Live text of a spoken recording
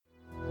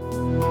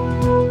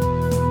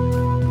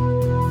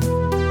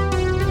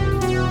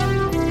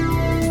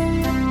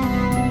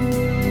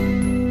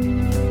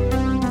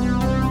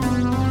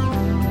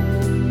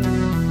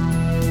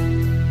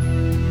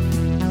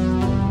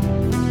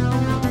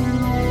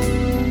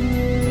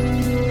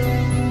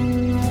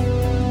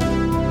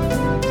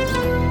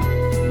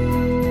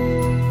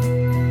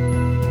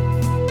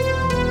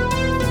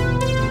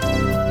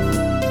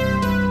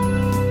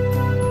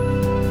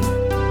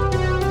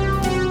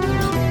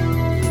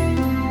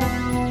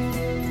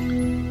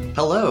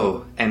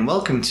Hello, and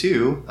welcome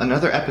to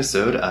another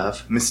episode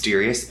of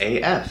Mysterious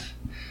AF.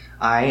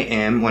 I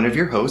am one of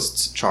your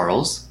hosts,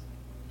 Charles.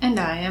 And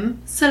I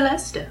am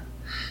Celeste.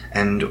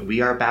 And we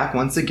are back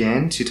once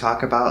again to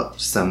talk about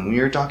some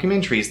weird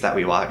documentaries that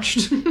we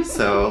watched.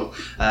 So,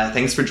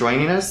 thanks for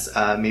joining us.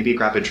 Maybe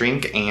grab a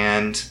drink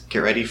and get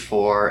ready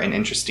for an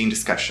interesting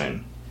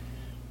discussion.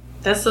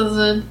 This is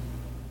a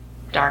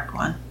dark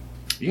one.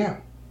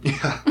 Yeah.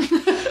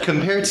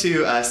 Compared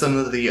to some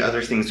of the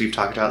other things we've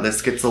talked about,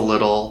 this gets a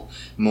little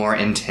more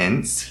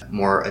intense,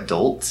 more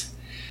adult.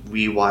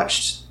 We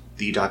watched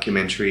the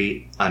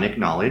documentary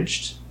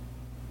Unacknowledged,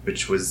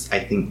 which was, I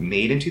think,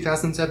 made in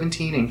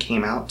 2017 and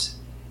came out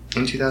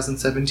in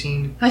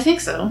 2017. I think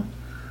so.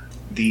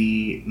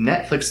 The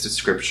Netflix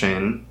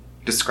description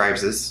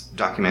describes this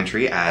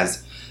documentary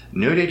as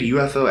noted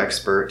UFO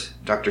expert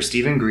Dr.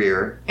 Stephen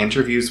Greer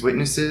interviews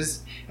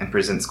witnesses and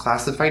presents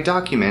classified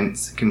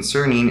documents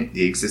concerning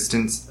the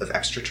existence of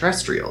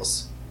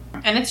extraterrestrials.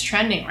 And it's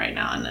trending right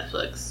now on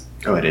Netflix.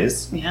 Oh, it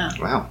is? Yeah.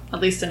 Wow.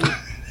 At least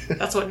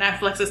that's what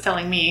Netflix is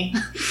telling me.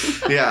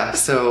 Yeah,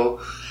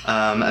 so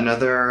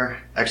another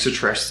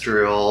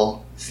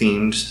extraterrestrial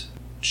themed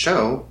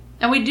show.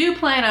 And we do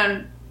plan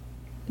on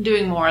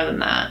doing more than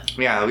that.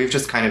 Yeah, we've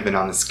just kind of been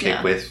on this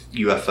kick with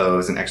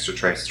UFOs and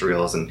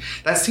extraterrestrials, and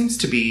that seems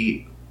to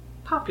be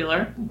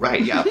popular.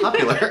 Right, yeah,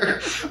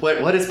 popular.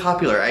 What is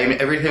popular? I mean,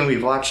 everything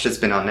we've watched has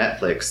been on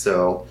Netflix,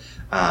 so,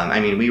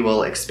 we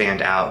will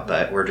expand out,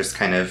 but we're just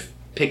kind of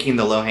picking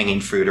the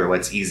low-hanging fruit or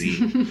what's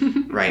easy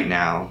right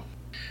now.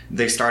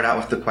 They start out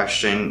with the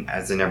question,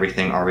 as in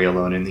everything, are we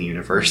alone in the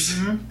universe?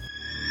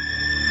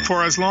 Mm-hmm.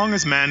 For as long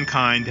as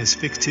mankind has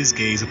fixed his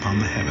gaze upon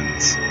the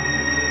heavens,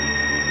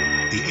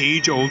 the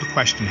age-old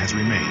question has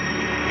remained.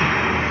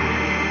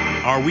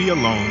 Are we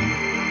alone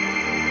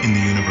in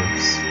the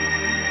universe?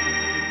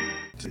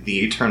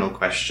 The eternal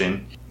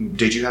question.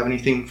 Did you have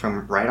anything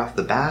from right off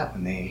the bat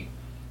when they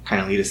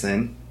kind of lead us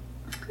in?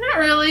 Not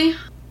really.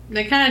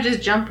 They kind of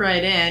just jump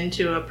right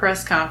into a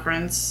press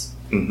conference,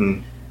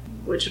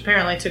 which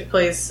apparently took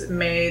place in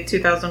May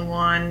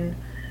 2001,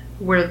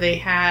 where they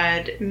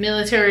had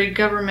military,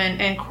 government,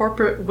 and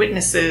corporate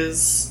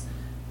witnesses.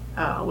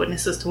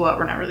 Witnesses to what,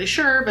 we're not really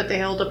sure, but they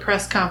held a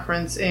press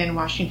conference in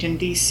Washington,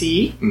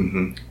 D.C.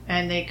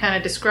 And they kind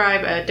of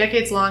describe a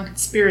decades-long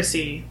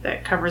conspiracy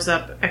that covers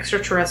up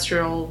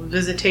extraterrestrial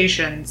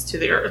visitations to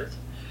the Earth.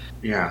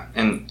 Yeah,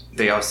 and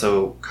they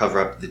also cover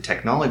up the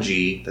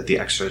technology that the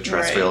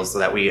extraterrestrials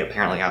that we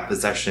apparently have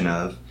possession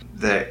of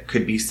that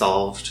could be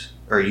solved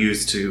or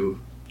used to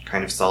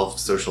kind of solve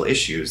social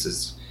issues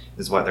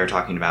is what they're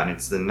talking about. And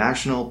it's the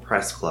National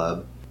Press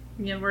Club.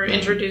 Yeah, we're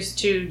introduced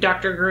to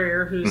Dr.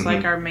 Greer, who's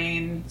like our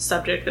main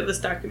subject of this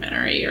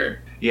documentary.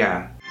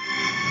 Yeah.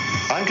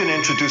 I'm going to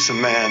introduce a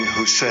man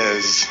who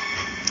says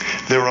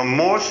there are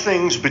more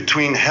things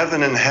between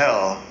heaven and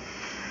hell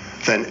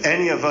than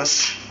any of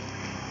us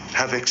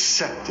have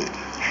accepted.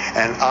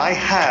 And I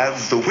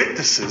have the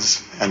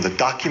witnesses and the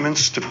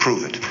documents to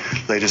prove it.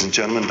 Ladies and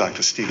gentlemen,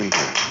 Dr. Stephen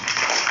Greer.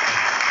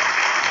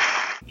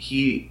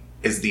 He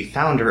is the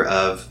founder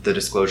of the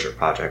Disclosure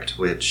Project,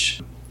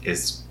 which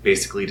is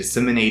basically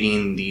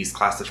disseminating these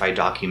classified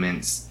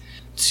documents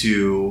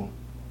to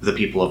the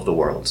people of the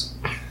world.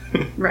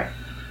 Right.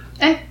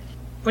 And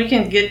we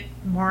can get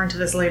more into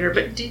this later,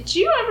 but did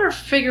you ever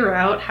figure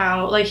out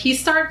how, he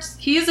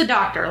is a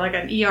doctor, like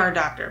an ER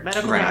doctor,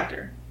 medical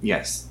doctor.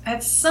 Yes.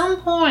 At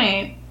some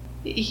point,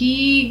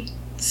 he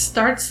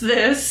starts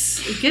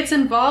this, gets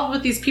involved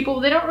with these people.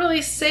 They don't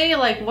really say,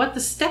 what the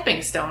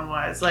stepping stone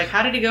was.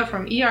 How did he go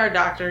from ER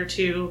doctor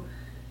to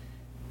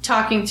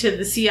talking to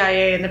the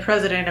CIA and the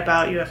president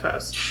about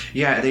UFOs?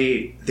 Yeah,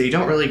 they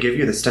don't really give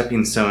you the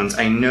stepping stones.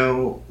 I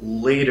know a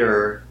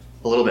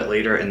little bit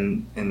later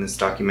in this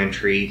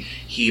documentary,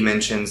 he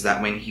mentions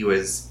that when he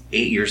was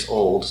 8 years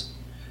old,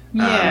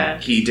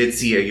 he did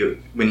see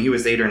when he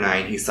was 8 or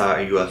 9, he saw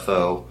a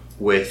UFO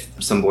with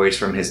some boys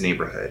from his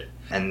neighborhood.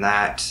 And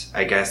that,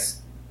 I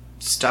guess,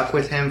 stuck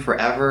with him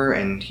forever,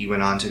 and he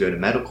went on to go to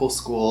medical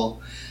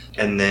school,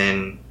 and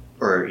then,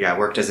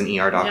 worked as an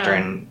ER doctor,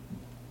 and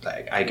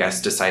I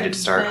guess decided to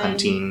start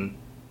hunting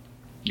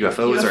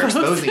UFOs or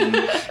exposing.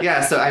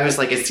 Yeah, so I was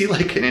like, is he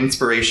like an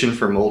inspiration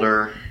for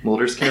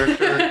Mulder's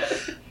character?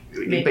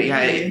 But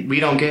yeah, we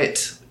don't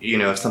get,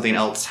 if something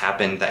else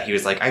happened that he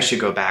was like, I should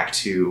go back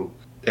to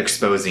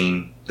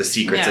exposing the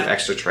secrets of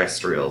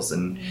extraterrestrials.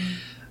 And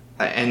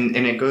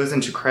it goes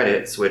into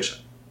credits, which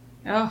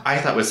I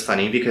thought was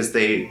funny because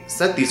they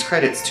set these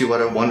credits to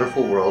What a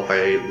Wonderful World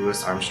by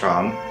Louis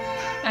Armstrong.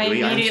 I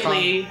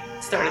immediately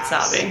started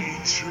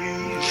sobbing.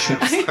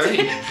 Sorry.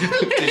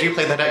 Did you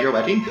play that at your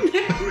wedding?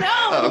 No.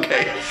 Oh,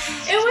 okay.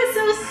 It was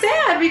so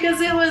sad because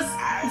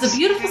it's a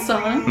beautiful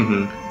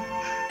song.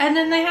 And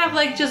then they have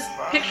just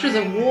pictures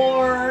of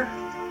war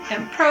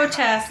and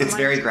protests. It's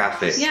very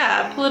graphic.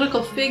 Yeah,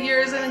 political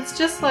figures, and it's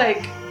just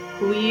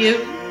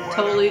we've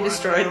totally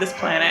destroyed this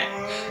planet.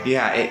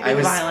 Yeah, I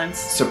was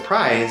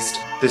surprised.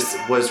 This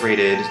was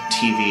rated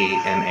TV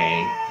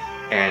MA,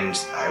 and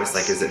I was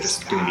like, is it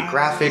just going to be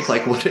graphic?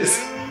 What is...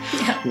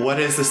 what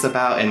is this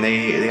about? And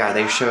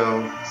they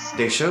show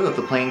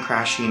the plane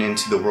crashing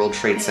into the World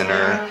Trade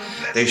Center.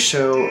 They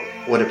show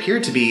what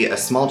appeared to be a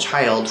small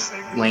child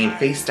laying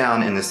face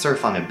down in the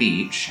surf on a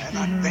beach.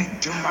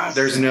 Mm-hmm.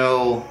 There's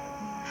no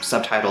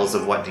subtitles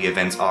of what the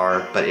events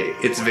are, but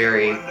it's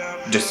very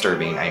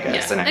disturbing, I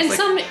guess. Yeah.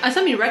 And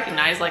some you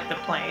recognize, like the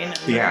plane,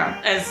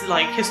 as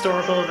like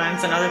historical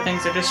events, and other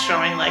things are just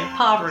showing like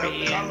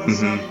poverty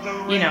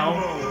and you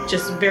know,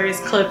 just various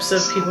clips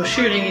of people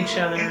shooting each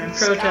other and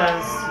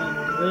protests.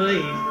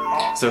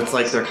 And, so it's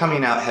like they're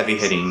coming out heavy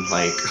hitting,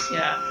 like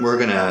we're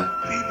gonna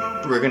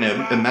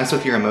mess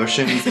with your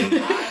emotions,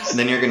 and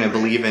then you're gonna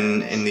believe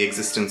in the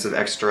existence of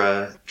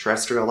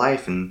extraterrestrial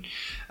life, and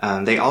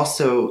they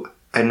also.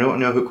 I don't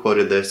know who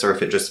quoted this or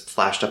if it just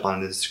flashed up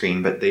onto the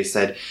screen, but they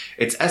said,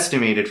 it's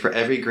estimated for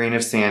every grain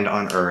of sand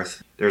on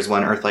Earth, there's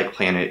one Earth-like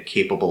planet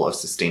capable of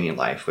sustaining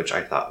life, which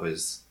I thought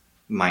was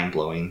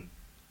mind-blowing.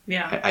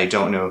 Yeah. I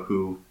don't know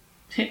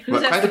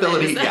what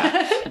credibility,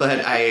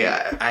 but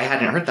I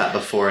hadn't heard that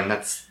before, and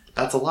that's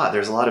a lot.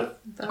 There's a lot of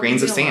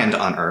grains of sand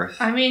on Earth.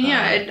 I mean,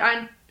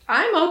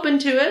 I'm open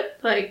to it.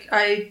 Like,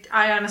 I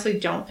honestly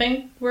don't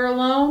think we're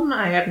alone.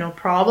 I have no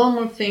problem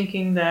with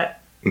thinking that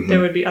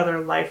there would be other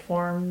life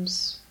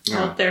forms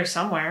out there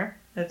somewhere.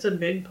 It's a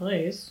big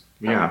place.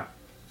 Yeah,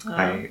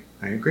 I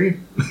agree.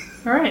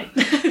 All right.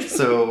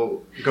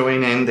 So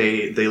going in,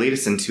 they lead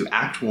us into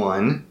Act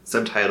 1,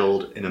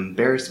 subtitled "An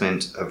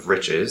Embarrassment of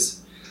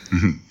Riches."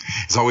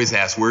 It's always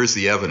asked, where's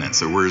the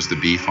evidence or where's the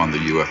beef on the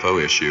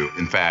UFO issue?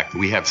 In fact,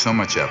 we have so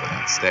much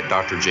evidence that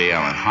Dr. J.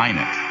 Allen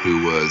Hynek,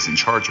 who was in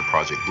charge of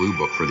Project Blue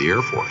Book for the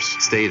Air Force,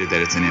 stated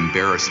that it's an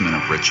embarrassment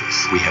of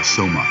riches. We have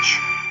so much.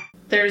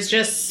 There's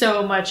just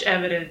so much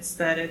evidence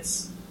that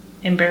it's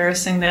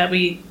embarrassing that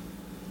we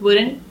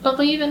wouldn't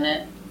believe in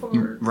it.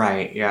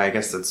 Right, yeah, I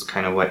guess that's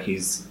kind of what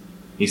he's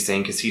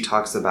saying, because he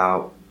talks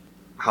about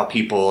how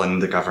people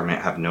and the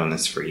government have known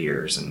this for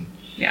years. And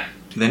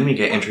then we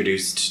get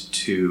introduced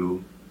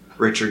to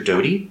Richard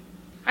Doty.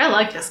 I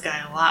like this guy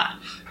a lot.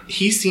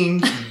 He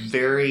seems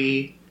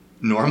very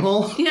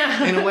normal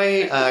in a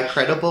way,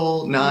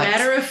 credible, not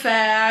matter of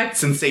fact,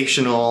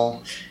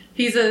 sensational.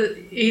 He's a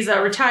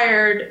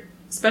retired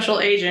special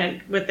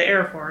agent with the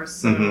Air Force,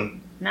 so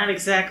not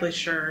exactly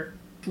sure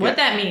what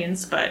that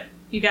means, but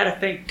you gotta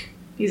think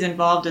he's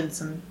involved in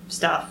some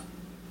stuff.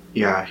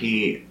 Yeah,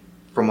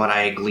 from what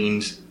I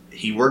gleaned,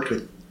 he worked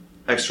with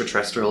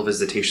extraterrestrial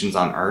visitations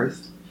on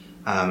Earth,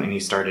 and he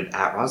started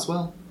at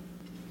Roswell.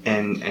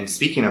 And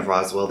speaking of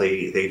Roswell,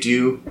 they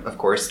do, of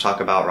course,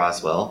 talk about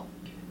Roswell.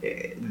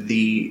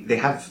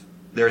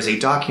 There's a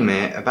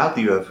document about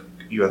the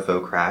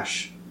UFO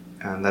crash,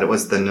 that it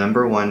was the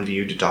 #1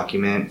 viewed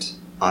document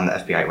on the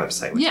FBI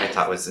website, which I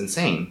thought was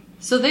insane.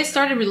 So they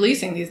started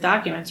releasing these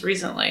documents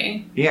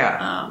recently.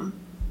 Yeah.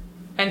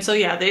 And so,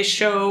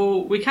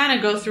 we kind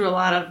of go through a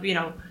lot of,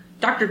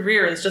 Dr.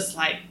 Greer is just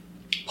like...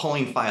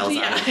 pulling files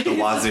out of the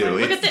wazoo.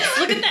 Like, look at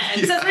that.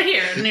 It says right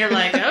here. And you're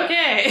like,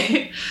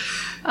 okay.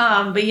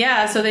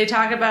 So they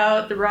talk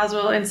about the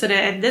Roswell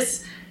incident, and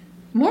this,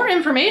 more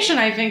information,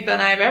 I think,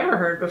 than I've ever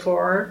heard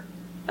before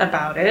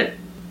about it.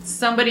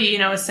 Somebody,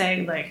 is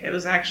saying, like, it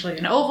was actually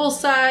an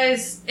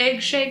oval-sized,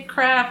 egg-shaped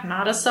craft,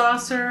 not a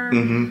saucer.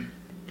 Mm-hmm.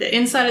 The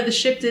inside of the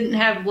ship didn't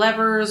have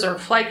levers or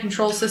flight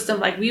control system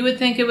like we would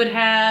think it would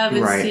have.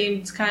 It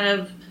seemed kind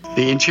of...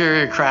 The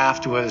interior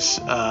craft was...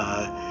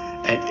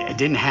 it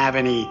didn't have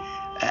any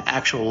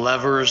actual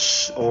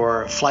levers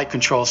or flight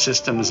control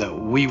systems that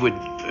we would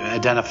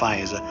identify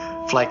as a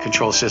flight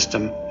control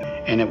system.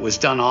 And it was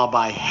done all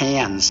by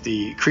hands.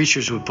 The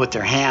creatures would put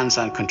their hands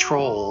on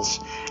controls,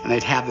 and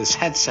they'd have this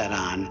headset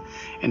on,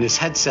 and this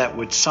headset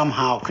would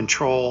somehow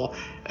control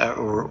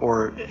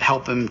or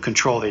help them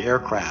control the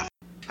aircraft.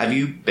 Have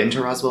you been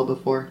to Roswell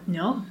before?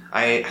 No.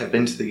 I have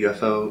been to the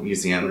UFO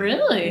museum.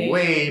 Really?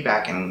 Way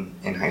back in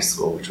high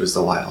school, which was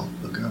a while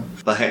ago.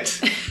 But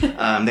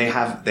they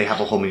have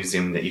a whole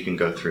museum that you can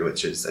go through,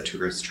 which is a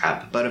tourist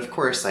trap. But of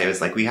course, I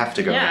was like, we have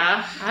to go.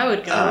 Yeah, I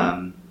would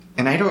go.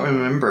 And I don't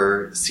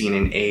remember seeing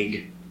an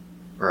egg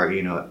or,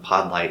 a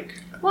pod-like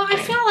Well, I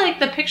feel like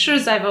the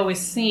pictures I've always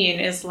seen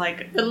is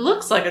like, it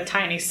looks like a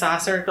tiny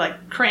saucer,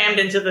 like crammed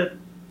into the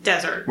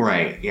desert.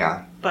 Right,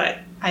 yeah. But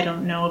I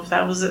don't know if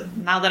that was it.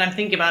 Now that I'm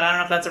thinking about it, I don't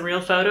know if that's a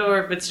real photo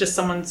or if it's just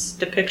someone's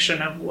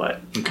depiction of what.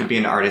 It could be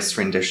an artist's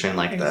rendition,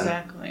 like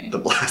the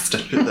blast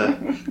under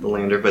the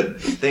lander. But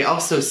they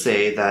also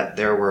say that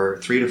there were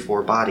 3 to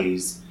 4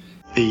 bodies.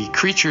 The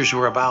creatures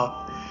were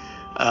about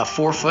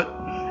 4 foot.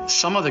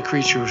 Some of the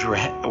creatures were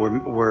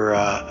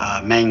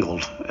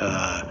mangled,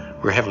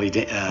 were heavily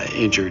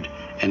injured,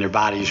 and their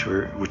bodies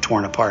were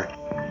torn apart.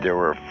 There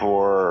were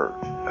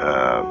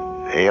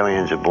 4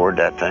 aliens aboard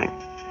that thing,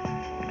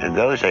 and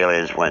those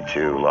aliens went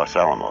to Los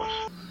Alamos.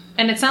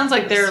 And it sounds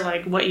like they're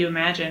like what you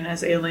imagine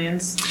as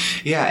aliens.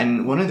 Yeah,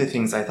 and one of the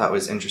things I thought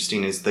was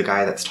interesting is the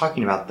guy that's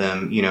talking about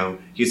them,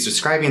 he's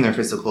describing their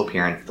physical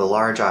appearance, the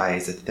large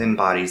eyes, the thin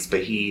bodies,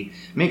 but he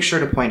makes sure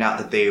to point out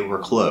that they were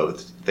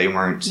clothed. They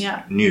weren't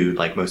nude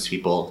like most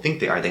people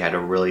think they are. They had a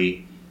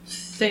really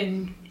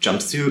Same.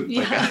 jumpsuit,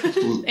 Yeah. like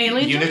a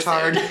Alien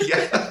unitard,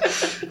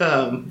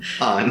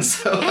 on.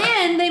 So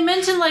And they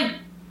mentioned like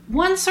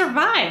one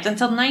survived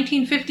until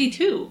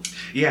 1952.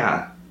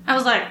 yeah, I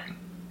was like,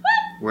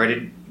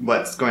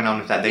 what's going on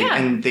with that? Yeah.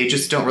 And they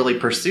just don't really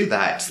pursue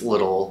that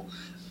little.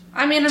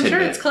 I mean, I'm sure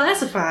tidbit. it's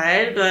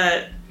classified,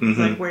 but it's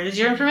Mhm. like, where does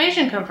your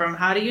information come from?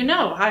 How do you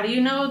know? How do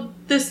you know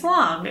this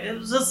long? It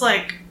was just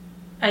like,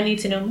 I need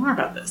to know more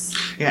about this.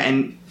 Yeah,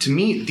 and to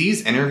me,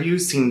 these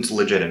interviews seemed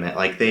legitimate.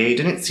 Like, they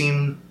didn't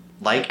seem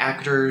like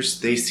actors.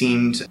 They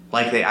seemed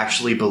like they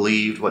actually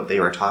believed what they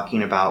were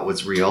talking about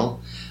was real,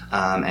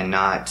 and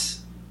not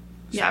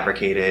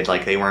fabricated.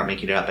 Like, they weren't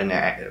making it up. And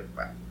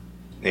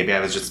maybe I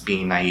was just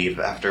being naive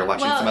after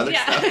watching some other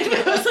stuff.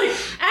 It was like,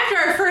 after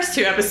our first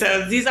 2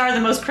 episodes, these are the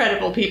most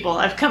credible people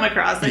I've come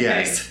across, I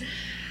think.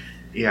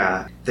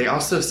 Yeah. They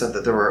also said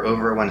that there were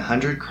over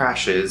 100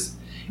 crashes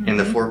in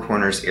the Four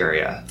Corners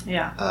area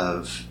Yeah.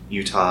 of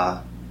Utah.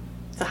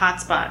 It's a hot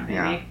spot, maybe.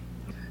 Yeah.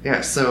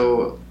 Yeah,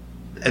 so,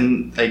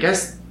 and I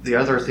guess the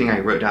other thing I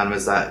wrote down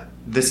was that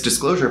this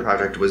disclosure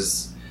project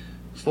was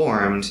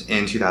formed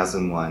in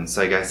 2001.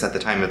 So I guess at the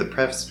time of the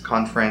press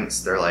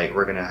conference, they're like,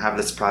 we're going to have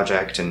this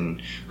project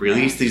and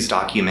release these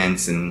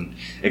documents and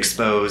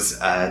expose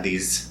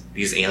these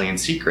alien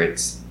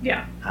secrets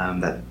Yeah.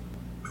 that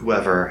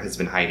whoever has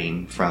been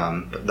hiding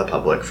from the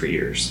public for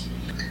years.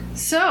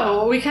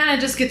 So, we kind of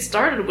just get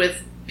started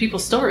with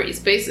people's stories,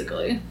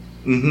 basically.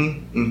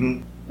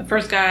 The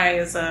first guy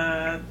is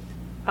I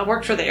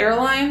worked for the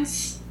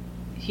airlines.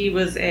 He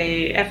was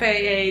a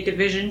FAA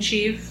division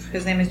chief.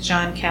 His name is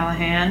John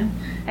Callahan.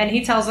 And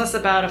he tells us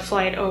about a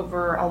flight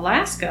over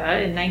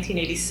Alaska in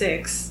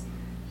 1986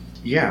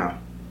 Yeah.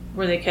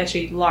 where they catch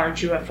a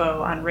large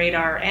UFO on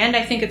radar. And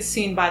I think it's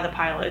seen by the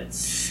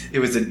pilots. It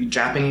was a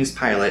Japanese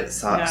pilot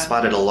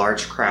spotted a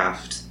large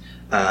craft,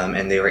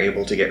 and they were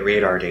able to get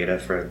radar data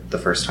for the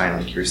first time,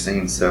 like you were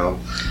saying. So,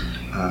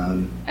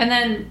 And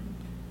then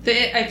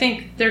I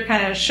think they're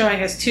kind of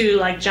showing us too,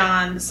 like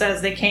John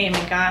says they came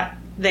and got,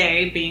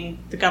 they being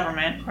the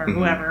government or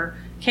whoever,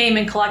 came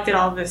and collected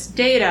all this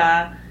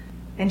data.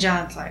 And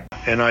John's like,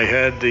 And I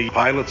had the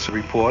pilot's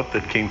report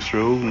that came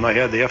through, and I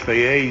had the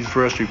FAA's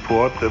first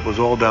report that was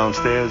all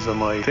downstairs on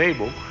my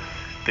table.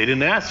 They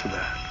didn't ask for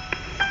that,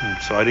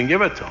 and so I didn't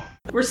give it to them.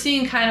 we're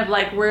seeing kind of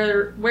like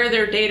where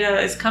their data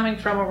is coming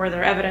from or where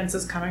their evidence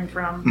is coming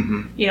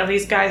from. You know,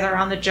 these guys are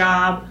on the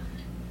job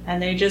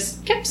and they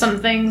just kept some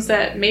things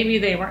that maybe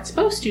they weren't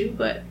supposed to,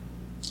 but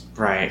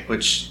right,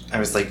 which I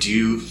was like, do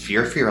you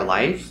fear for your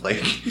life?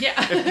 Like, yeah.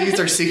 if these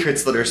are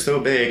secrets that are so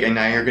big and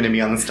now you're going to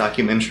be on this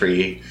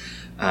documentary.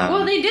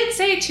 Well, they did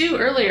say too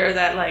earlier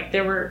that like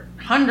there were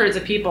hundreds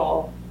of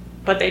people,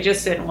 but they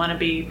just didn't want to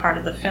be part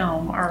of the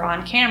film or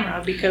on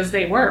camera because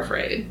they were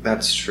afraid.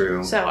 That's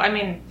true. So, I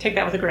mean, take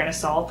that with a grain of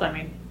salt. I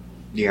mean,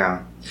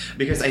 Yeah.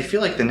 Because I feel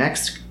like the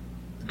next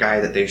guy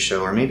that they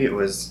show, or maybe it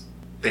was,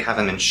 they have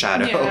him in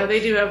shadow. yeah, they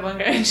do have one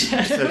guy in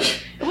shadow. So-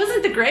 It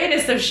wasn't the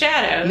greatest of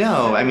shadows.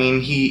 No, I mean,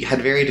 he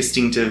had very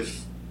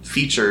distinctive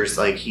features.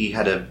 Like, he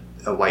had a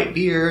white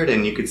beard,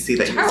 and you could see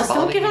that he was Charles,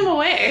 balding. don't give him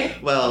away.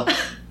 Well,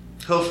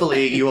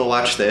 hopefully you will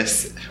watch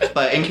this.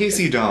 But in case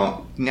you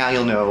don't, now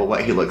you'll know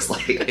what he looks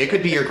like. It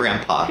could be your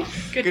grandpa.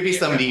 Could be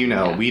somebody you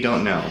know. Yeah. We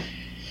don't know.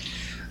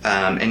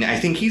 And I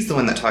think he's the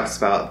one that talks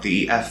about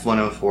the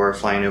F-104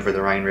 flying over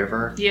the Rhine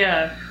River.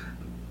 Yeah.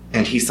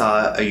 And he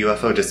saw a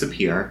UFO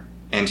disappear,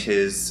 and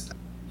his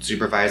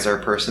supervisor,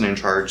 person in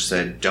charge,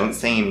 said, "Don't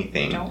say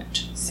anything.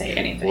 Don't say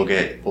anything.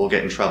 We'll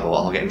get in trouble.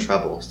 I'll get in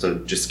trouble. So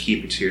just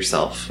keep it to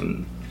yourself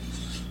and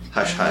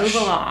hush hush."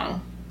 Move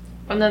along.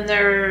 And then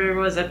there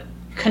was a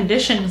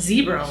conditioned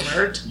zebra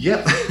alert.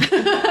 Yep.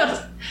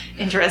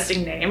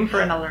 Interesting name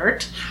for an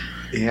alert.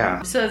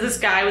 Yeah. So this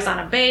guy was on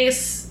a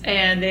base,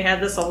 and they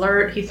had this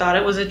alert. He thought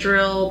it was a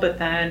drill, but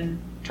then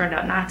turned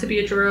out not to be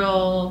a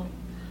drill.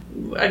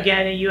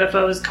 Again, a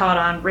UFO is caught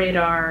on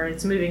radar.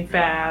 It's moving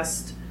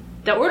fast.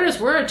 The orders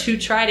were to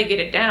try to get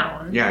it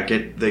down. Yeah.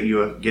 Get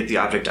the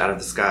object out of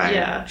the sky.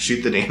 Yeah.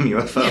 Shoot the damn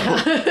UFO.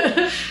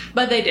 Yeah.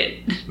 But they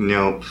didn't.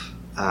 Nope.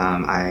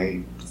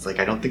 I was like,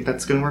 I don't think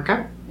that's gonna work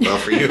out well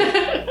for you.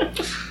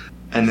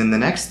 And then the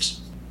next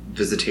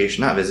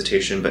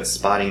not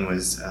spotting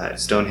was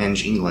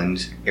Stonehenge,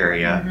 England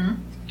area.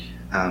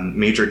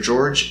 Major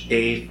George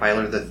A.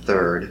 Filer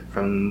III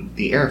from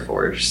the Air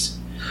Force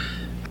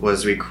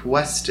was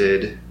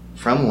requested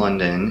from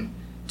London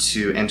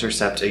to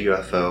intercept a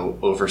UFO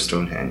over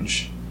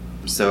Stonehenge.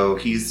 So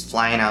he's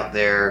flying out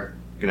there,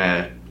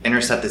 gonna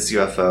intercept this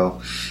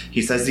UFO.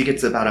 He says he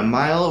gets about a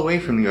mile away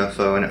from the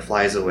UFO and it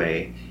flies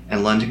away.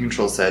 And London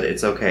Control said,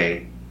 it's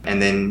okay. And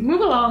then,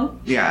 Move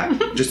along. yeah,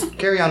 just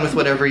carry on with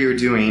whatever you're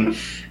doing.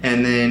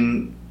 And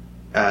then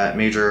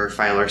Major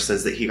Filer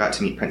says that he got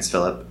to meet Prince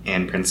Philip,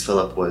 and Prince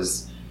Philip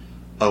was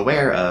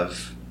aware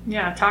of.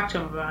 Yeah, talk to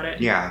him about it.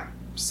 Yeah,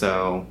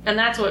 so. And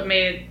that's what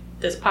made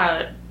this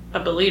pilot a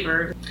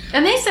believer.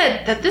 And they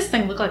said that this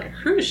thing looked like a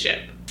cruise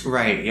ship,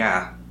 Right,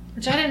 yeah.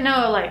 which I didn't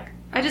know, like,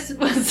 I just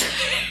was...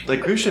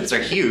 Like, cruise ships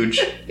are huge.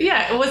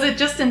 Yeah, was it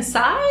just in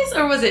size,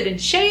 or was it in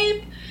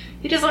shape?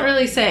 He doesn't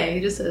really say. He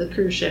just says a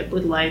cruise ship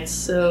with lights,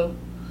 so...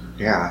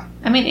 Yeah.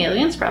 I mean,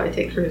 aliens probably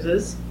take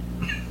cruises.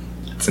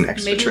 It's an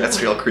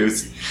extraterrestrial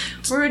cruise.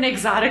 We're an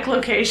exotic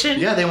location.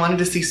 Yeah, they wanted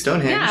to see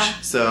Stonehenge.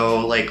 Yeah.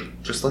 So,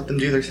 like, just let them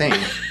do their thing.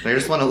 They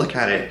just want to look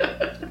at it.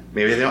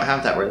 Maybe they don't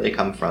have that where they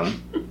come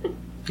from.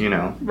 You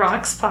know.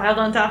 Rocks piled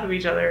on top of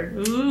each other.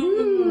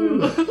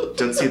 Ooh.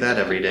 Don't see that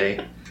every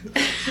day.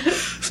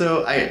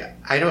 So,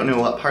 I don't know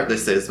what part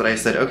this is, but I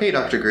said, okay,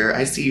 Dr. Greer,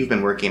 I see you've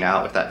been working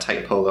out with that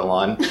tight polo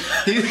on.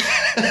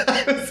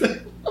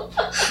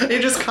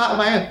 It just caught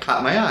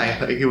my eye.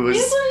 Like, he was...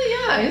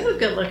 He's a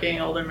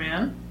good-looking older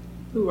man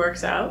who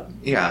works out.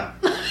 Yeah.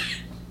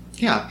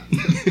 Yeah.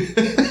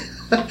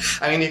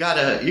 I mean, you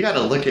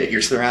gotta look at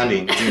your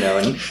surroundings, you know,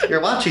 and you're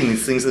watching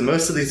these things, and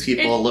most of these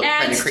people look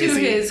kind of crazy. It adds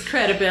to his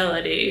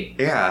credibility.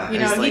 Yeah. You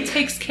know, he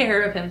takes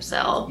care of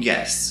himself.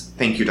 Yes.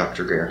 Thank you,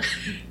 Dr. Greer.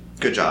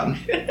 Good job.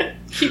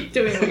 Keep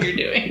doing what you're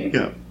doing.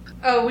 Yeah.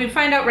 Oh, we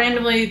find out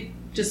randomly,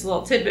 just a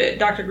little tidbit,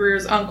 Dr.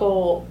 Greer's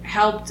uncle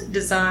helped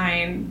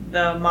design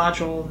the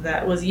module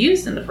that was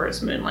used in the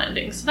first moon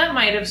landing. So that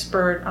might have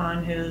spurred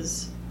on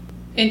his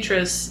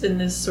interest in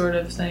this sort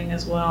of thing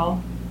as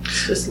well.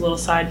 Just a little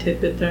side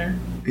tidbit there.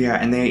 Yeah,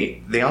 and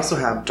they also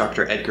have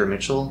Dr. Edgar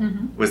Mitchell.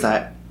 Mm-hmm. Is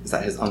that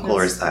his uncle,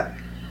 or is that...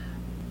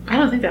 I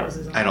don't think that was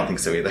his uncle. I don't think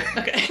so either.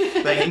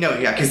 Okay. But no,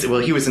 yeah, because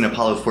he was an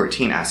Apollo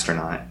 14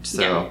 astronaut.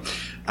 So,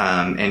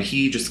 yeah. And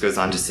he just goes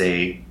on to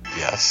say,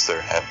 yes,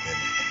 there have been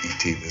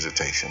ET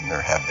visitation.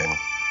 There have been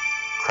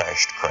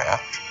crashed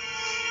craft.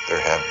 There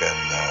have been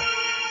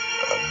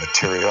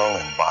material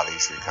and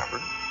bodies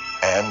recovered.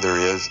 And there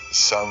is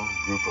some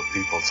group of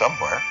people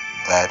somewhere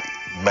that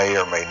may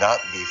or may not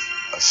be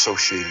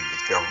associated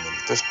with government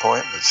at this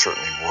point, but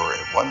certainly were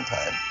at one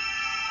time,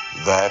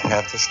 that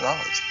have this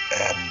knowledge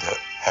and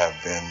have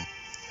been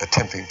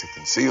attempting to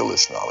conceal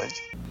this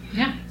knowledge.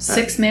 Yeah,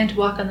 6 men to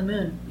walk on the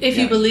moon. If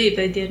you believe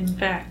they did, in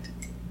fact,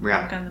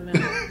 walk on the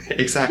moon.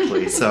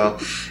 Exactly. So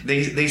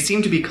they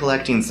seem to be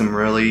collecting some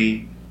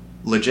really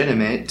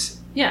legitimate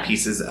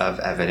pieces of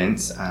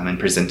evidence and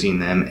presenting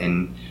them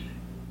in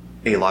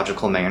a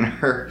logical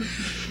manner,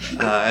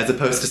 as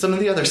opposed to some of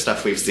the other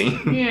stuff we've seen.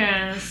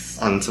 Yes.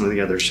 On some of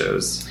the other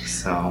shows.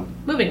 So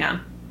moving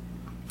on.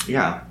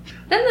 Yeah.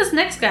 Then this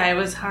next guy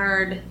was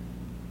hard.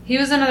 He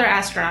was another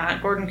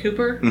astronaut, Gordon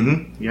Cooper.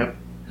 Mm-hmm. Yep.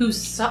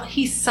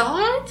 He saw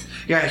it?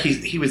 Yeah,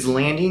 he was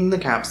landing the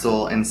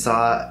capsule and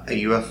saw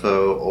a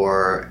UFO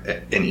or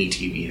an ET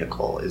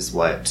vehicle, is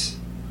what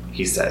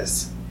he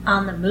says.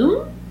 On the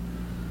moon?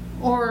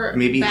 Or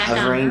maybe back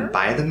hovering on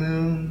by the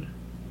moon?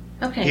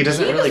 Okay. He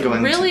doesn't really go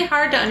into... It's really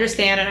hard to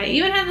understand, and I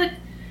even have the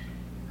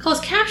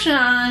closed caption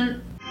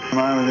on.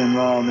 I was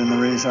involved in the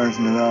research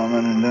and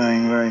development and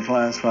doing very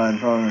classified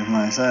programs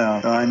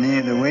myself, so I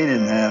knew that we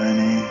didn't have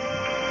any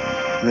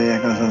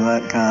vehicles of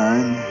that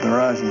kind. The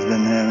Russians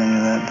didn't have any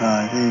of that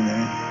type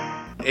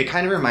either. It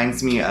kind of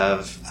reminds me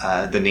of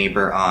the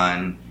neighbor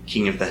on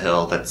King of the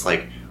Hill that's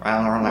like...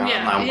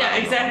 Yeah,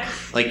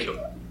 exactly. Like...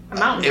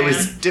 It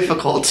was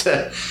difficult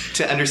to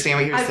understand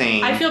what he was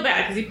saying. I feel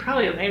bad because he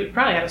probably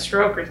had a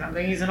stroke or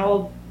something. He's an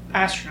old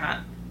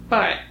astronaut.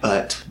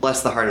 But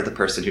bless the heart of the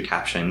person who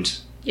captioned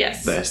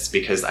this,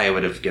 because I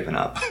would have given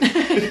up.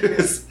 It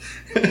was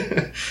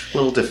a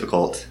little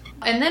difficult.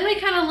 And then we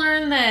kind of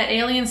learned that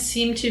aliens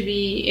seem to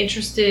be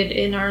interested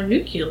in our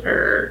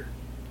nuclear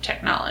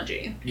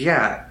technology.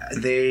 Yeah,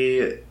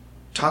 they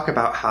talk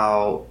about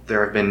how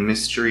there have been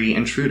mystery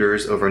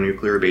intruders over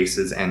nuclear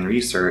bases and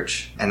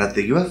research, and that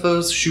the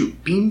UFOs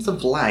shoot beams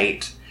of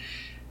light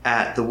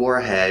at the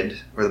warhead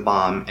or the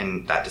bomb,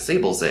 and that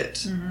disables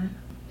it. Mm-hmm.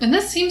 And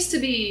this seems to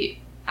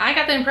be... I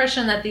got the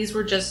impression that these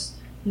were just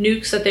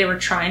nukes that they were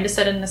trying to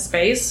set into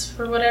space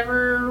for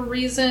whatever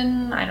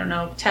reason. I don't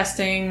know,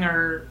 testing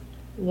or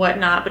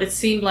whatnot, but it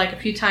seemed like a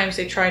few times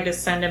they tried to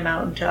send them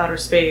out into outer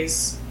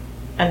space,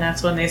 and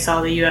that's when they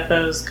saw the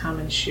UFOs come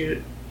and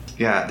shoot.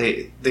 Yeah,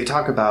 they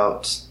talk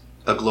about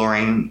a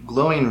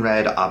glowing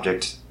red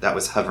object that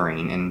was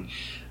hovering, and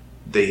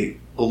they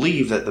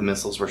believe that the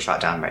missiles were shot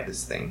down by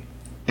this thing.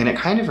 And it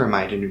kind of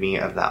reminded me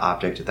of that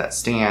object that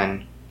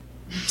Stan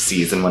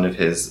sees in one of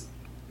his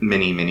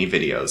many, many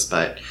videos.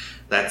 But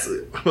that's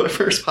what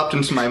first popped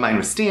into my mind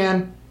was,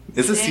 Stan,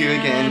 is this you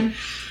again?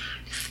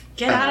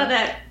 Get out of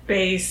that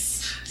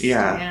base,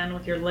 yeah. Stan,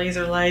 with your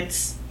laser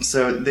lights.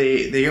 So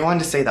they go on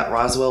to say that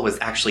Roswell was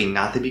actually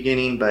not the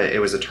beginning, but it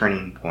was a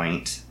turning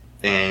point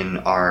in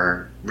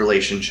our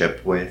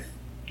relationship with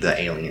the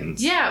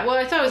aliens. Yeah, what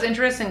I thought was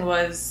interesting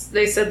was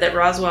they said that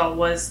Roswell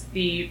was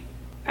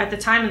at the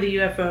time of the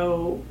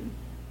UFO,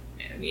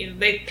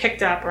 they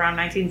picked up around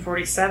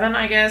 1947,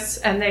 I guess,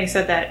 and they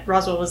said that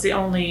Roswell was the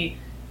only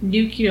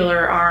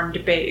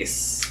nuclear-armed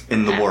base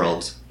in the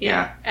world.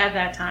 Yeah, at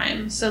that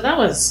time. So that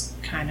was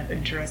kind of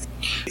interesting.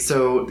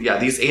 So, yeah,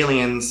 these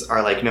aliens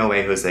are like, no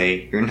way,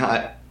 Jose, you're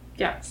not...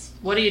 Yeah,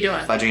 what are you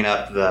doing? Fudging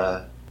up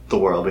the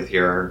world with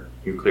your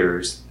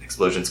nuclear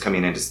explosions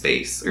coming into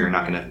space, or you're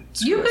not going to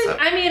screw us up.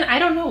 I mean, I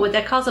don't know. Would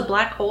that cause a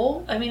black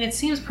hole? I mean, it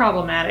seems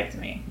problematic to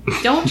me.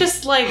 Don't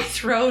just,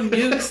 throw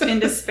nukes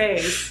into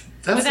space.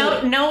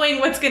 without knowing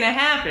what's going to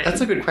happen?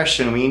 That's a good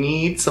question. We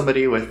need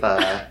somebody with,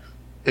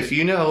 if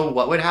you know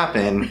what would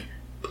happen,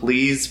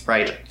 please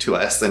write to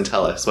us and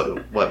tell us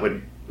what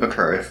would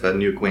occur if a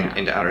nuke went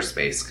into outer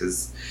space,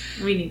 because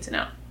we need to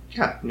know.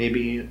 Yeah,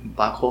 maybe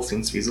black hole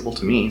seems feasible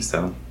to me,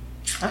 so.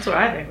 That's what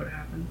I think would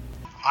happen.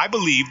 I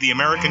believe the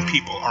American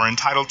people are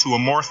entitled to a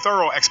more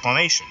thorough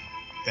explanation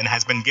than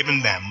has been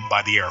given them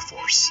by the Air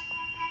Force.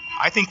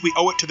 I think we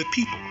owe it to the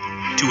people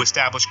to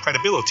establish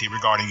credibility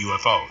regarding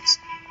UFOs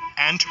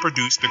and to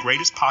produce the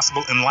greatest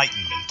possible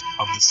enlightenment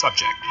of the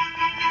subject.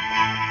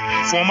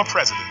 Former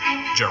President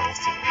Gerald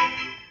Ford.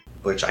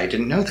 Which I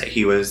didn't know that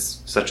he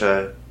was such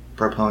a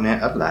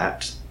proponent of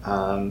that.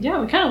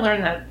 Yeah, we kind of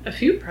learned that a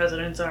few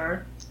presidents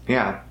are.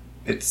 Yeah.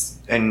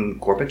 And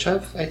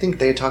Gorbachev, I think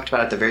they talked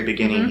about at the very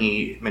beginning,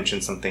 he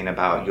mentioned something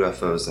about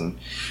UFOs, and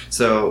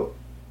so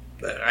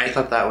I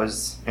thought that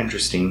was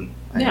interesting.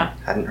 I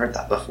hadn't heard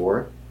that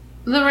before.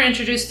 Then we're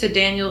introduced to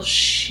Daniel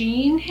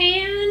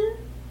Sheehan,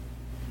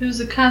 who's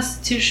a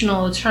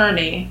constitutional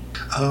attorney.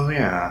 Oh,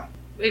 yeah.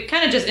 It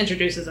kind of just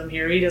introduces him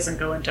here. He doesn't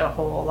go into a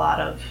whole lot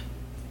of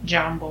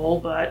jumble,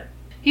 but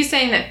he's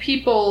saying that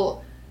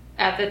people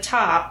at the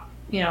top,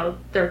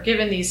 they're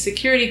given these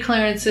security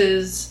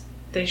clearances.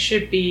 They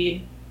should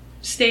be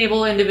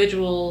stable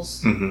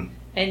individuals, and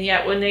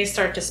yet when they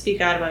start to speak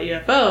out about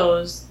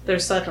UFOs, they're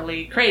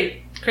suddenly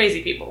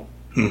crazy people.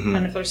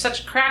 And if they're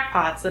such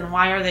crackpots, then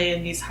why are they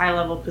in these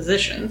high-level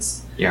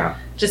positions? Yeah.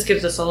 Just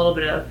gives us a little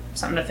bit of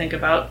something to think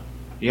about.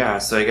 Yeah,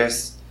 so I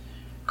guess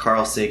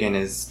Carl Sagan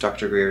is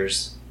Dr.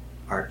 Greer's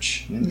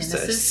arch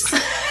nemesis.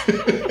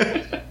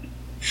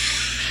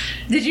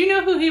 Did you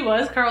know who he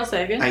was, Carl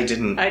Sagan? I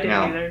didn't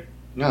either.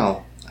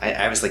 No.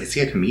 I was like, is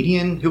he a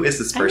comedian? Who is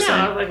this person?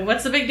 I know, like,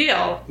 what's the big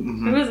deal?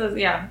 Who is this?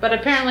 Yeah, but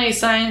apparently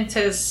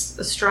scientist,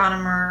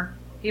 astronomer,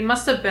 he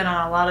must have been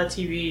on a lot of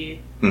TV.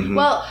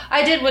 Well,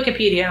 I did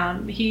Wikipedia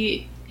on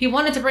him. He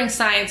wanted to bring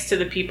science to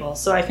the people,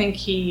 so I think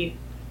he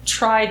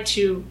tried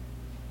to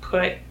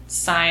put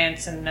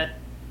science in a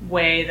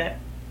way that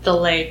the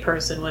lay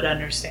person would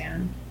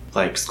understand.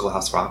 Like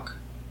Schoolhouse Rock?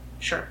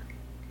 Sure.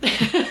 I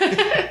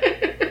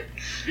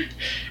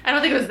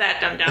don't think it was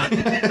that dumbed down,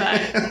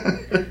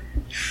 but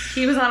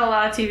he was on a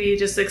lot of TV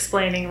just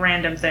explaining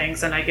random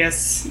things, and I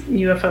guess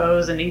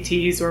UFOs and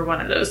ETs were one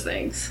of those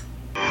things.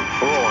 For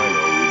all I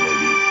know, we may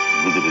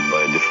be visited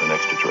by a different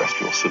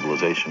extraterrestrial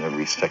civilization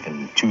every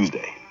second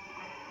Tuesday.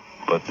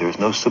 But there's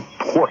no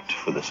support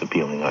for this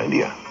appealing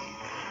idea.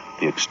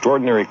 The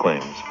extraordinary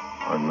claims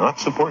are not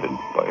supported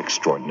by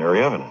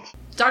extraordinary evidence.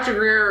 Dr.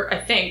 Greer, I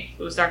think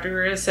it was Dr.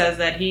 Greer, says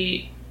that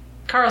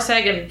Carl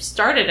Sagan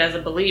started as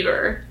a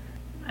believer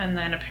and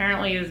then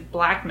apparently is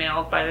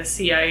blackmailed by the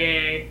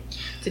CIA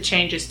to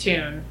change his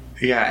tune.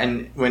 Yeah,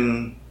 and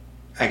when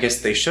I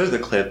guess they show the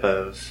clip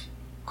of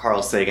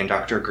Carl Sagan,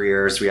 Dr.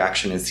 Greer's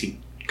reaction is he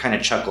kind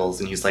of chuckles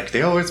and he's like,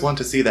 they always want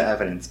to see the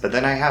evidence, but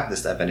then I have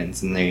this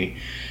evidence, and they,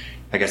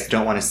 I guess,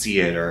 don't want to see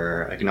it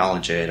or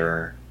acknowledge it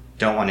or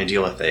don't want to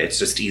deal with it. It's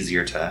just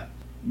easier to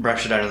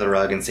brush it under the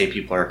rug and say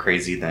people are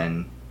crazy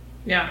than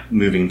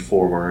moving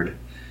forward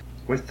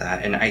with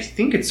that. And I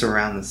think it's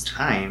around this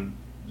time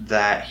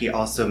that he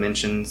also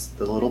mentions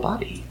the little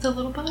body. The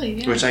little body,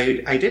 yeah. Which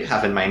I did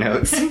have in my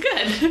notes.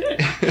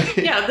 Good.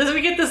 Yeah,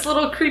 we get this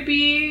little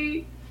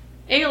creepy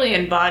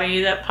alien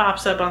body that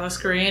pops up on the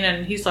screen,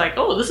 and he's like,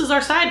 oh, this is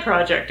our side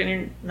project,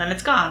 and then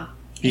it's gone.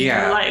 And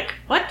you're like,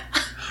 what?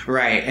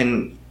 Right,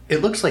 and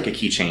it looks like a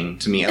keychain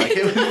to me. Like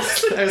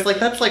I was like,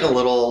 that's like a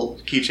little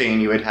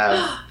keychain you would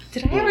have.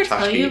 Did I ever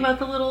tell you about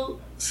the little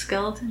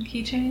skeleton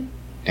keychain?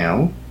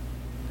 No.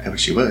 I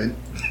wish you would.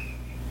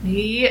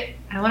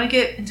 I want to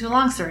get into a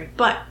long story,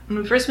 but when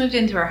we first moved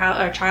into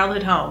our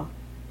childhood home,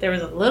 there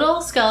was a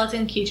little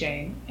skeleton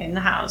keychain in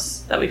the house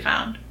that we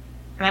found.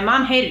 And my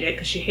mom hated it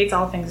because she hates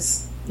all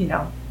things,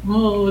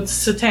 it's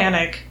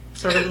satanic,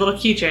 sort of little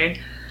keychain.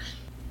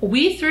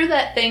 We threw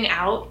that thing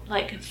out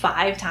like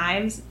 5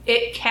 times.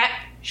 It kept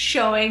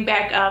showing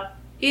back up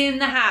in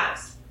the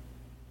house.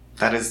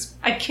 That is...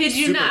 I kid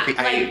you not.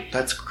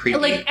 That's creepy.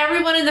 Like,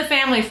 everyone in the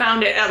family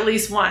found it at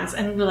least once,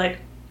 and we're like,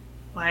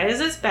 why is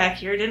this back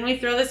here? Didn't we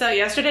throw this out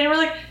yesterday? And we're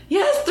like,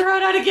 yes, throw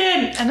it out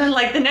again. And then,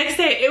 like, the next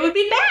day, it would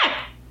be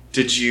back.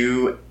 Did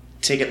you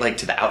take it, like,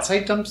 to the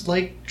outside dumps,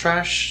 like,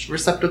 trash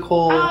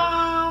receptacle?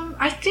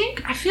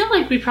 I feel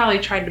like we probably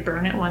tried to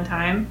burn it one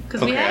time.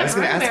 Okay, I was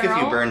going to ask if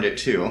you burned it,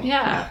 too.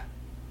 Yeah.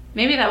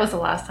 Maybe that was the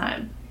last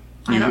time.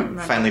 I don't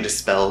remember. Finally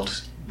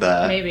dispelled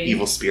the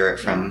evil spirit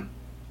from...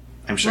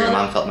 I'm sure your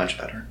mom felt much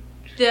better.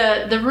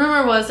 The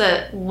rumor was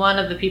that one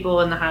of the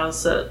people in the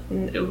house, or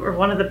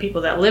one of the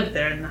people that lived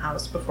there in the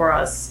house before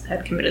us,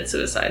 had committed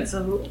suicide.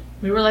 So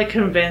we were like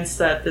convinced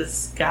that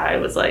this guy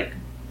was like,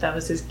 that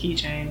was his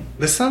keychain.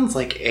 This sounds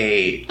like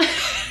a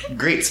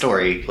great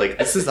story. Like,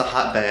 this is a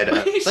hotbed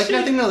of, like,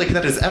 nothing like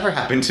that has ever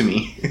happened to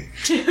me.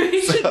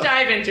 We should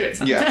dive into it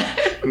sometime.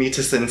 Yeah, we need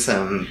to send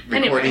some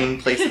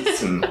recording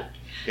places and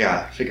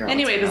figure out.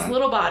 Anyway, this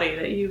little body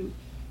that you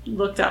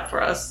looked up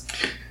for us.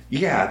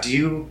 Yeah,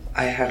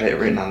 I have it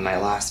written on my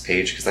last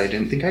page because I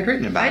didn't think I'd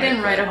written about it. I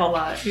didn't write a whole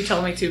lot. You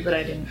told me to, but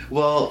I didn't.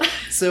 Well,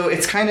 so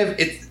it's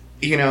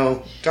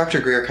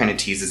Dr. Greer kind of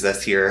teases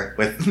us here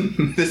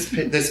with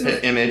this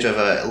image of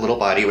a little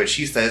body, which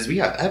he says we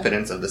have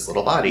evidence of this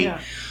little body.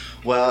 Yeah.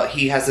 Well,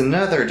 he has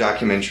another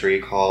documentary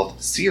called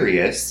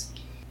Sirius,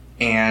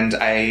 and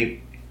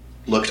I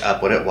looked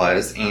up what it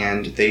was,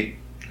 and they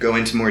go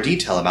into more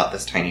detail about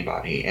this tiny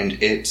body,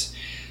 and it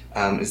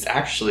is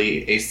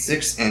actually a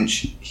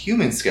 6-inch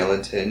human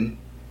skeleton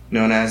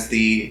known as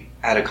the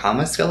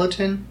Atacama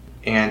skeleton,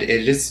 and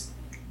it is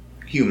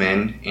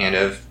human and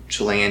of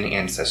Chilean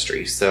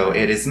ancestry. So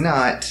it is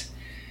not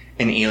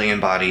an alien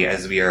body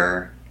as we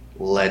are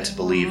led to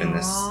believe in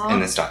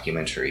this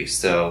documentary.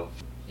 So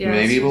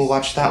maybe we'll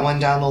watch that one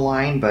down the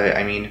line, but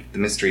I mean, the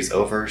mystery's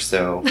over,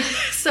 so...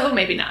 So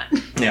maybe not.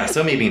 Yeah,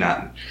 so maybe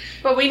not.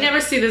 But we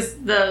never see this,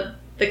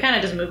 they kind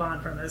of just move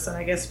on from this, and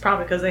I guess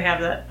probably because they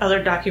have that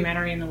other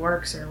documentary in the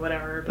works or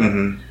whatever, but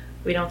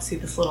we don't see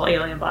this little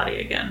alien body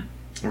again.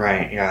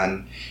 Right,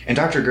 yeah. And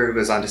Dr. Greer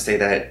goes on to say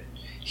that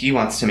he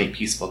wants to make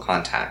peaceful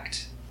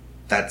contact.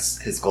 That's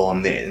his goal,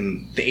 and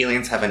the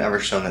aliens haven't ever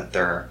shown that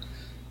they're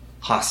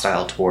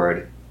hostile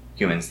toward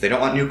humans. They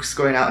don't want nukes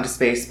going out into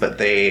space, but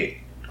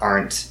they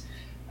aren't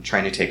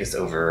trying to take us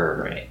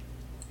over. Right.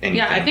 Anything.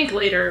 Yeah, I think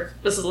later,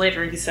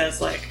 he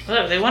says, like,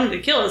 oh, if they wanted to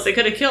kill us, they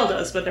could have killed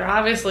us, but they're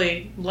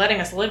obviously letting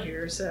us live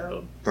here,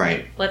 so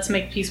right. Let's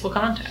make peaceful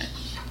contact.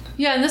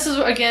 Yeah, and this is,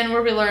 again,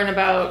 where we learn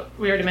about,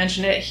 we already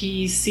mentioned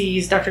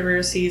it, Dr.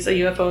 Greer sees a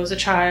UFO as a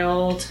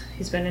child.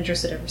 He's been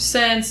interested ever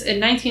since.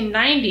 In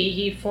 1990,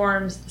 he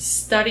forms the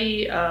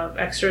study of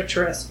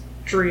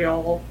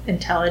extraterrestrial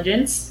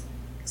intelligence.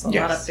 It's a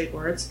lot of big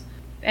words.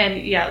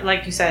 And yeah,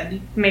 like you said,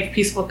 make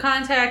peaceful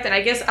contact, and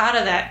I guess out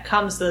of that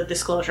comes the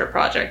Disclosure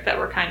Project that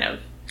we're kind of...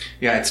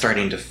 Yeah, it's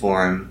starting to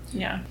form.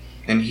 Yeah.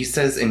 And he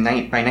says by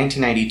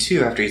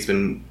 1992, after he's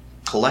been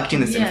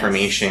collecting this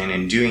information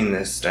and doing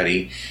this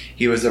study,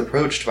 he was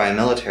approached by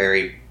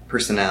military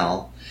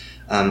personnel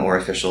or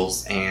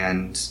officials,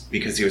 and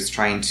because he was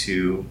trying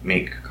to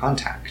make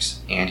contact,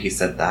 and he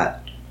said that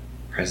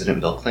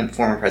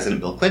former President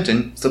Bill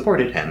Clinton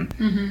supported him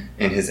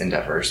in his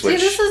endeavors. See,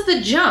 this is the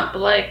jump.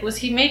 Like, was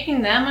he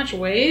making that much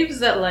waves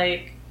that,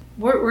 like,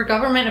 were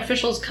government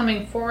officials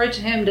coming forward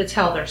to him to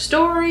tell their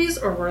stories,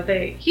 or were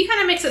they... He kind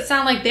of makes it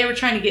sound like they were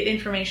trying to get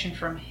information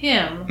from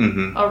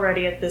him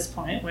already at this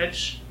point,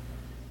 which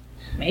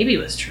maybe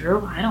was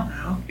true. I don't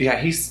know.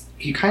 Yeah,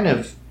 he kind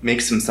of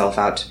makes himself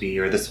out to be,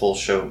 or this whole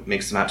show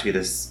makes him out to be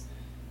this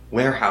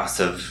warehouse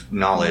of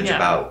knowledge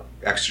about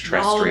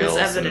extraterrestrials. All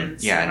this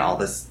evidence. And all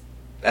this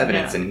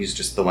evidence, and he's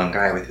just the one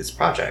guy with his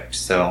project,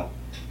 so...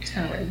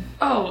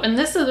 Oh, and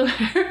this is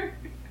where...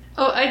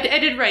 I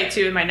did write,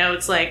 too, in my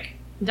notes, like,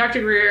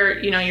 Dr. Greer,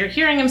 you're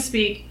hearing him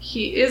speak,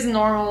 he is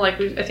normal, like,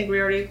 I think we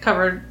already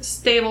covered,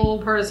 stable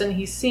person,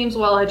 he seems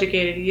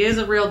well-educated, he is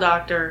a real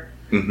doctor,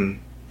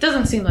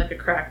 doesn't seem like a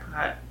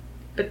crackpot.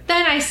 But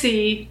then I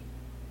see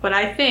what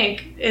I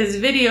think is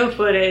video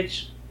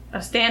footage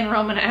of Stan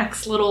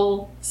Romanak's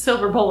little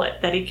silver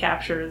bullet that he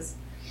captures.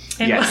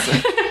 And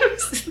yes.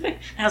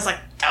 I was like,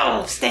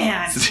 oh,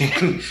 Stan,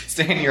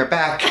 you're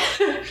back.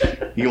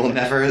 You will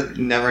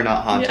never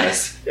not haunt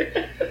us.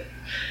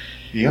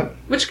 Yep.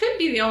 Which could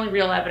be the only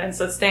real evidence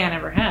that Stan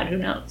ever had. Who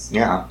knows?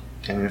 Yeah.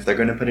 And if they're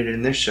going to put it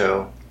in this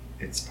show,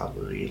 it's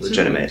probably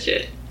legitimate.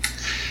 Legit.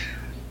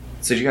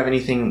 So do you have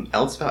anything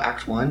else about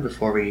Act 1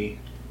 before we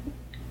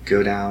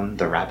go down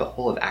the rabbit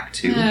hole of Act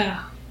 2?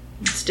 Yeah.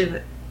 Let's do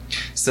it.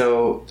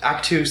 So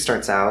Act 2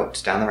 starts out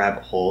down the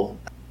rabbit hole,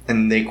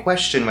 and they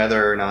question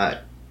whether or not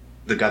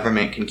the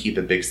government can keep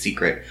a big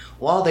secret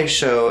while they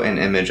show an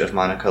image of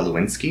Monica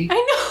Lewinsky. I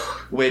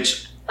know.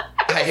 Which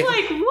I was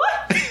like,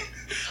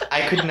 what?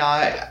 I could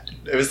not...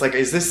 It was like,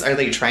 are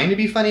they trying to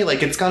be funny?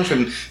 Like, it's gone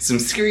from some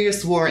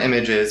serious war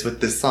images with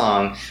this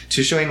song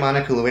to showing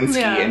Monica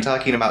Lewinsky and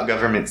talking about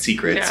government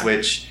secrets,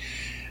 which,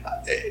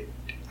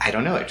 I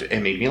don't know,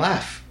 it made me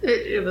laugh.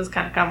 It was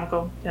kind of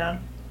comical,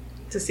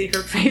 to see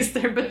her face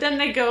there. But then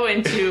they go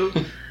into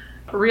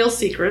real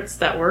secrets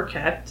that were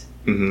kept,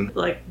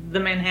 like the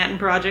Manhattan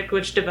Project,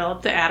 which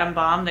developed the atom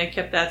bomb. They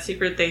kept that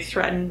secret. They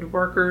threatened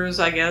workers,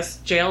 I guess,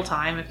 jail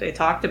time if they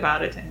talked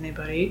about it to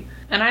anybody.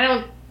 And I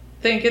don't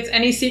think it's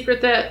any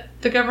secret that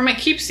the government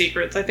keeps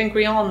secrets. I think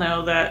we all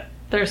know that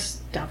there's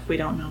stuff we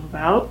don't know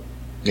about.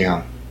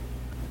 Yeah.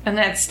 And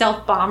that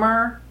stealth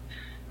bomber,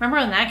 remember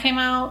when that came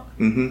out?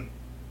 Mm-hmm.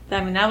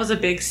 I mean, that was a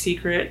big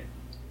secret.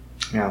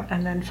 Yeah.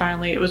 And then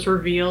finally it was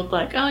revealed,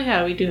 like, oh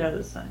yeah, we do have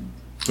this thing.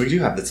 We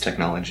do have this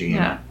technology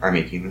and are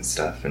making this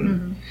stuff.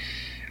 And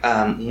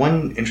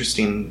one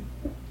interesting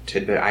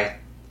tidbit I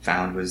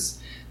found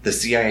was the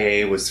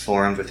CIA was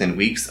formed within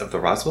weeks of the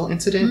Roswell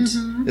incident,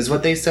 is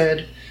what they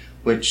said.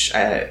 Which,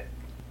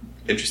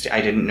 interesting.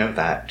 I didn't know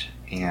that,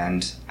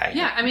 and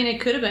I mean, it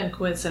could have been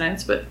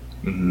coincidence, but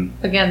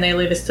again, they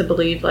lead us to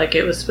believe like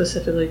it was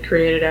specifically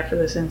created after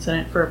this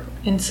incident for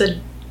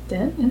incident,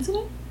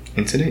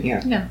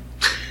 yeah,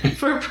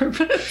 for a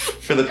purpose,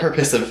 for the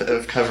purpose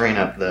of covering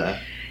up the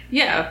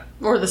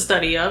or the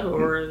study of,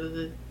 or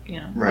the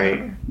Right.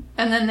 Whatever.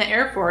 And then the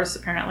Air Force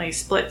apparently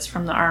splits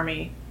from the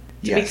Army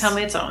to become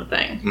its own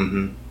thing.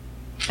 Mm-hmm.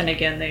 And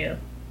again, they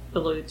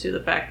allude to the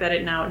fact that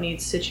it now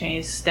needs to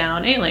chase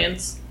down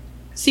aliens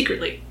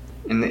secretly.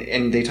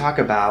 And they talk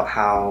about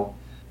how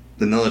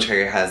the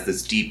military has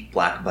this deep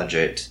black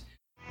budget.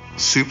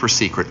 Super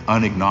secret,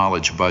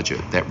 unacknowledged budget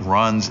that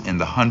runs in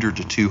the $100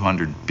 to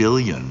 $200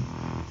 billion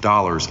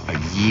a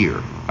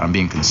year. I'm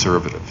being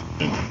conservative.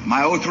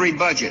 My 03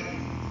 budget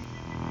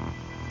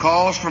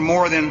calls for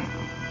more than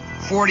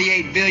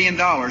 $48 billion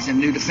in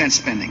new defense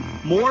spending.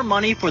 More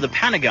money for the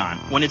Pentagon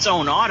when its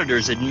own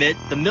auditors admit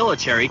the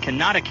military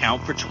cannot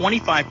account for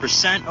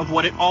 25% of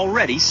what it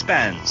already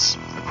spends.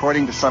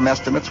 According to some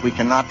estimates, we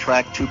cannot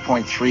track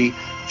 $2.3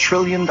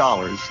 trillion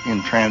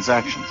in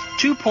transactions.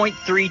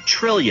 $2.3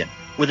 trillion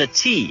with a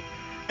T.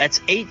 That's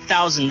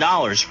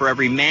 $8,000 for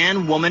every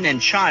man, woman,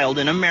 and child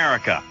in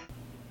America.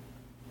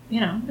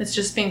 It's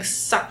just being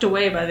sucked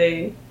away by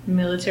the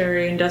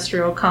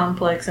military-industrial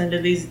complex into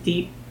these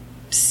deep,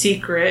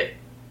 secret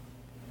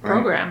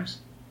programs.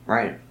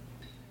 Right.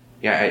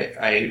 Yeah,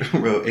 I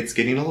wrote, it's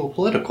getting a little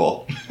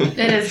political. It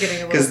is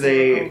getting a little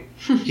political.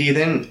 Because he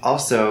then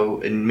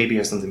also, and maybe you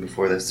have something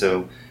before this,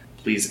 so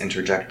please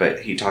interject,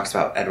 but he talks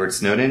about Edward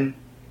Snowden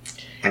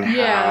and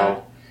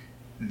how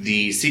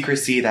the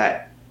secrecy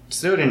that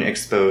Snowden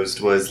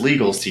exposed was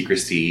legal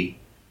secrecy.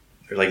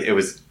 Like, it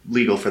was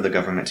legal for the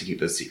government to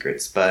keep those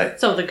secrets, but...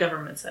 So the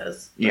government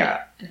says.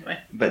 Yeah. Anyway.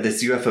 But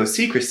this UFO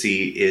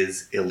secrecy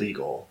is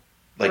illegal.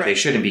 Like, they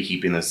shouldn't be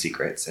keeping those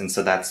secrets. And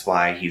so that's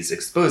why he's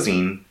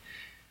exposing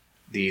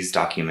these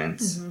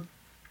documents.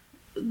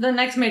 Mm-hmm. The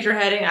next major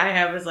heading I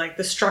have is, like,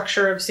 the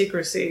structure of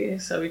secrecy.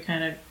 So we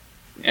kind of...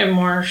 And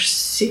more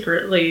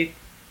secret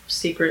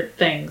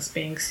things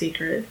being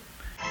secret.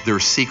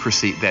 There's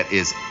secrecy that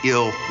is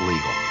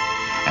illegal.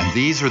 And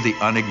these are the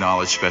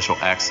unacknowledged special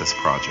access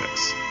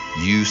projects.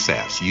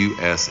 USAPs,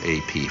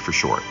 USAP for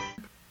short.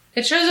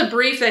 It shows a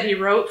brief that he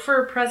wrote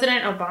for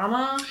President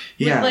Obama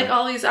with like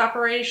all these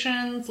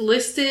operations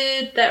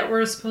listed that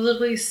were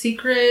supposedly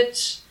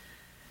secret,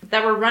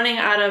 that were running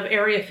out of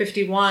Area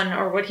 51,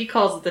 or what he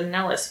calls the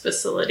Nellis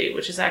facility,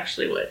 which is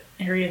actually what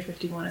Area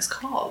 51 is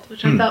called,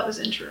 which I thought was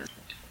interesting.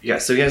 Yeah,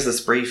 so he has this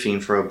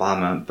briefing for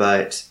Obama,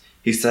 but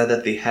he said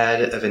that the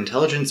head of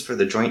intelligence for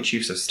the Joint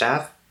Chiefs of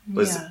Staff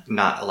was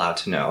not allowed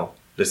to know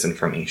this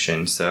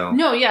information, so...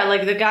 No,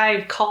 like the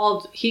guy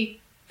called, he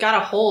got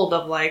a hold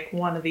of like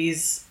one of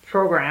these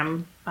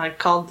program, I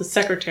called the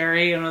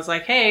secretary and was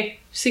like, hey,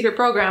 secret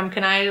program,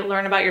 can I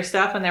learn about your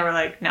stuff? And they were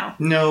like, no.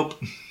 Nope.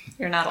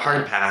 You're not allowed.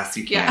 Hard pass,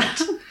 you can't.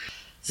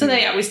 So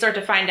then, we start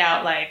to find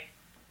out like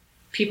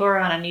people are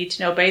on a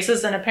need-to-know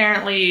basis, and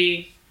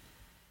apparently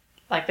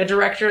like the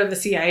director of the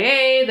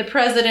CIA, the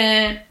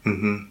president,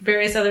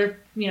 various other,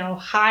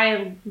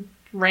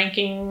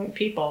 high-ranking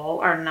people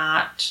are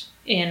not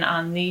in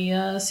on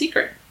the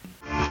secret.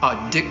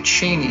 Dick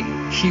Cheney,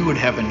 he would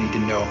have a need to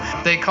know.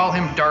 They call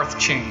him Darth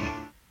Cheney.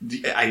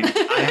 I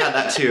had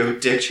that too.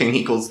 Dick Cheney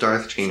equals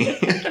Darth Cheney.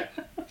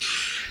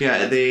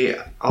 Yeah,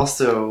 they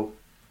also...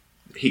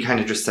 He kind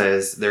of just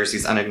says there's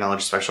these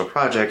unacknowledged special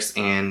projects,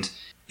 and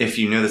if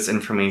you know this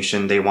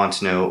information, they want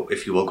to know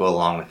if you will go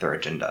along with their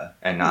agenda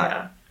and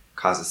not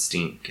cause a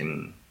stink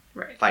and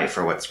fight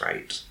for what's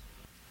right.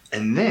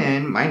 And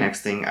then my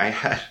next thing I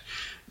had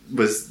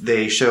was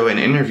they show an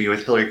interview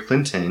with Hillary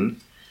Clinton,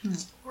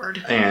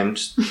 and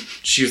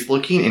she's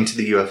looking into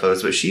the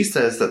UFOs, but she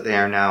says that they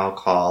are now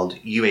called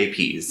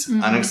UAPs,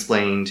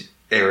 unexplained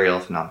aerial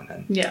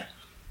phenomenon. Yeah,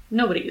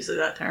 nobody uses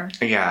that term.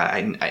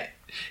 Yeah,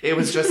 it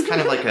was just kind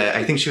of like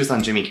I think she was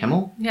on Jimmy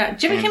Kimmel. Yeah,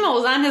 Jimmy Kimmel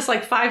was on this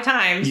like 5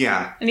 times.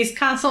 Yeah. And he's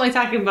constantly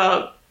talking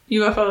about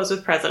UFOs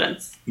with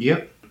presidents.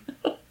 Yep.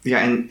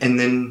 Yeah, and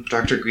then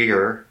Dr.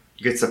 Greer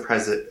gets a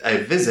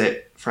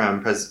visit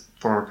from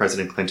former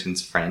President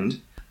Clinton's friend,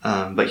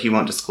 but he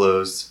won't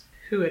disclose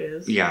who it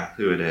is. Yeah,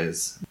 who it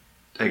is.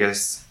 I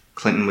guess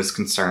Clinton was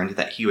concerned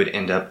that he would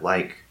end up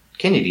like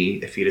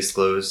Kennedy if he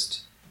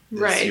disclosed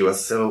this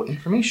UFO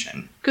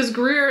information. Because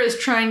Greer is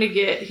trying to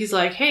he's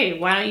like, hey,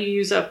 why don't you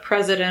use a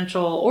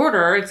presidential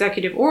order,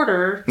 executive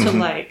order, to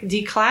like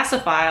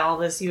declassify all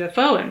this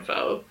UFO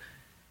info?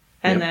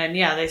 And then,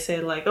 they say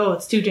like, oh,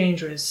 it's too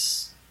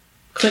dangerous.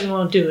 Clinton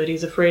won't do it.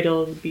 He's afraid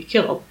he'll be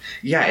killed.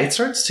 Yeah, it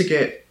starts to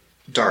get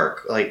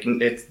dark. Like,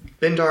 it's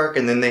been dark,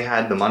 and then they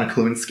had the Monica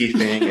Lewinsky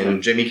thing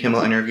and Jimmy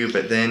Kimmel interview,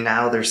 but then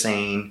now they're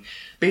saying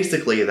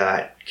basically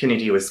that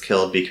Kennedy was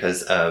killed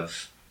because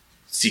of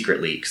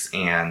secret leaks,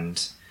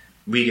 and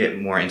we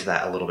get more into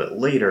that a little bit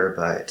later,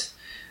 but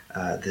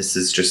this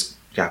is just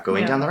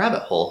going down the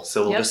rabbit hole,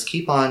 so we'll just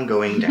keep on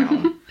going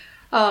down.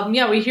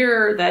 We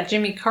hear that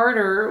Jimmy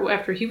Carter,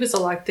 after he was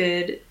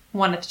elected,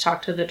 wanted to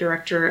talk to the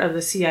director of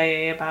the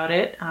CIA about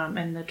it,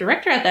 and the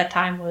director at that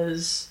time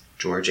was...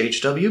 George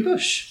H.W.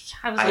 Bush.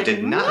 I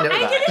did not know that.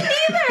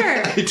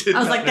 I didn't either. I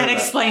was like, that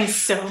explains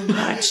so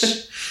much.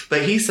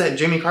 But he said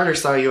Jimmy Carter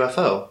saw a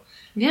UFO.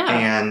 Yeah.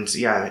 And,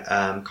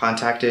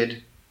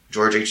 contacted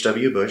George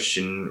H.W. Bush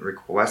and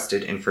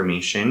requested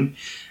information,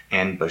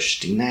 and Bush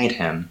denied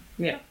him.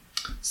 Yeah.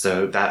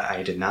 So that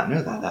I did not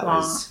know that. That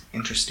was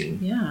interesting.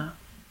 Yeah.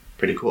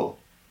 Pretty cool.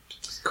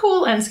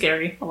 Cool and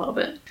scary a little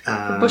bit.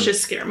 The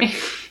bushes scare me.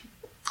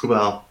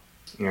 Well,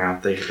 yeah,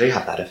 they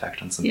have that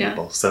effect on some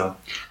people. So.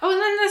 Oh,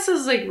 and then this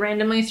is like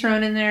randomly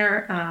thrown in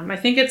there. I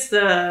think it's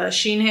the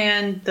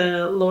Sheenhan,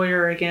 the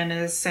lawyer again,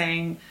 is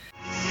saying.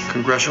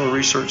 Congressional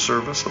Research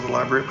Service of the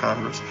Library of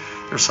Congress,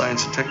 their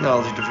Science and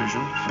Technology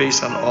Division,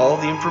 based on all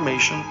the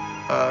information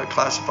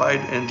classified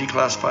and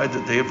declassified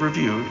that they have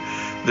reviewed,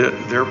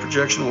 their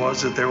projection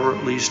was that there were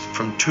at least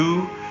from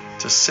 2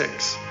 to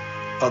 6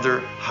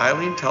 other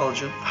highly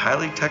intelligent,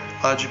 highly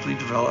technologically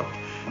developed,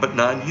 but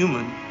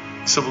non-human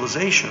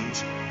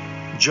civilizations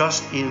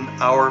just in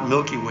our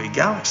Milky Way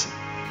galaxy.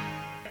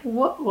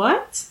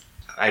 What?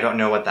 I don't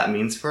know what that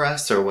means for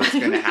us or what's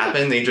going to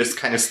happen. They just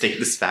kind of state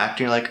this fact, and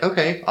you're like,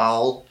 okay,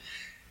 I'll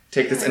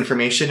take this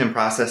information and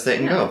process it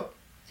and go.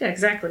 Yeah,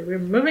 exactly. We're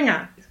moving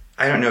on.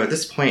 I don't know. At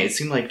this point, it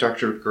seemed like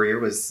Dr. Greer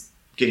was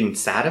getting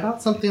sad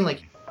about something.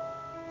 Like,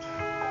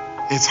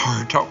 it's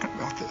hard talking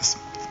about this.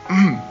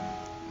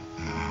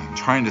 I'm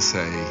trying to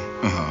say,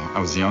 I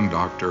was a young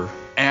doctor,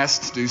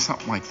 asked to do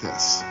something like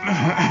this.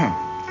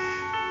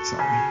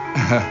 Sorry.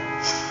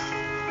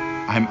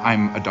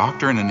 I'm a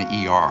doctor in an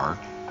ER,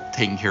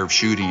 taking care of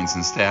shootings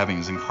and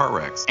stabbings and car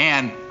wrecks.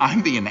 And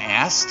I'm being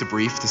asked to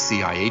brief the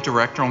CIA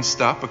director on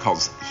stuff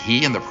because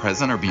he and the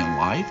president are being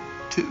lied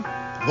to?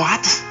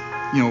 What?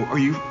 You know, are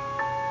you...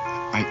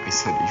 I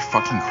said, are you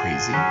fucking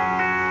crazy?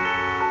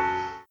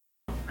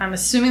 I'm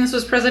assuming this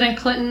was President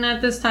Clinton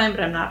at this time,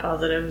 but I'm not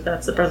positive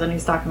that's the president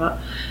he's talking about.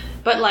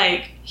 But,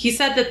 like, he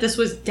said that this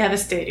was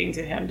devastating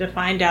to him to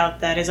find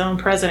out that his own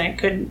president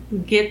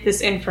could get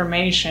this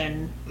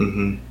information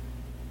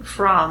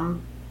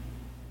from,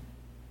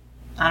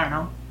 I don't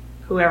know,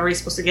 whoever he's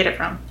supposed to get it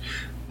from.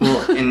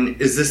 Well,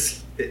 and is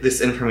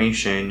this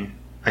information,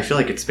 I feel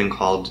like it's been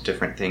called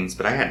different things,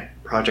 but I had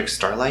Project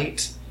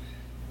Starlight,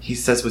 he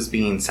says was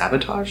being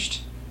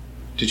sabotaged.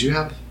 Did you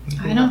have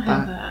I don't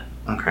have that.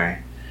 Okay.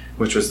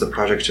 Which was the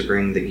project to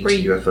bring the ET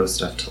UFO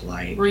stuff to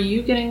light. Were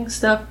you getting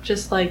stuff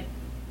just, like,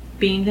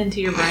 beamed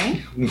into your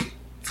brain?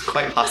 It's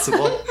quite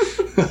possible.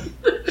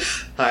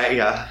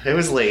 Yeah, it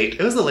was late.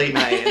 It was a late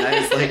night, and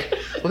I was like,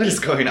 what is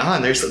going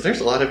on? There's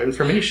a lot of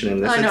information in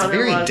this. I know, it's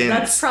very dense.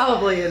 That's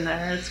probably in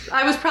there.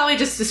 I was probably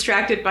just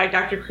distracted by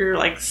Dr. Greer,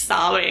 like,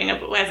 sobbing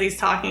as he's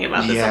talking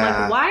about this.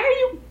 Yeah. I'm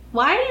like,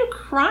 why are you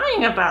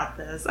crying about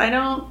this? I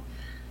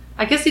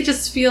guess he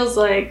just feels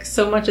like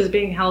so much is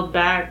being held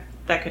back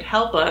that could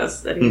help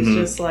us that he's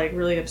just, like,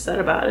 really upset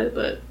about it,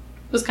 but it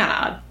was kind of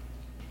odd.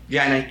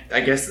 Yeah, and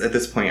I guess at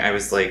this point I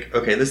was like,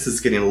 okay, this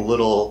is getting a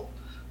little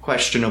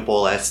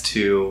questionable as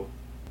to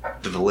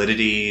the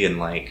validity and,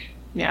 like...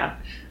 Yeah.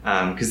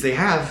 Because they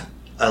have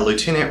a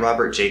Lieutenant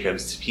Robert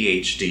Jacobs,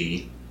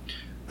 PhD,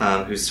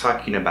 who's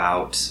talking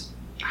about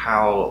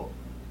how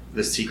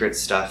the secret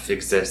stuff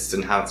exists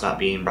and how it's not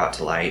being brought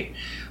to light.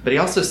 But he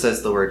also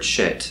says the word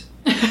shit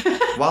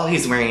while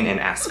he's wearing an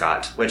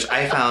ascot, which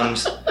I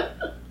found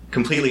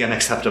completely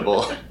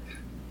unacceptable.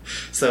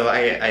 So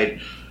I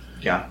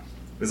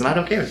was not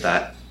okay with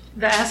that.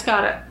 The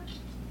ascot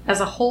as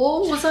a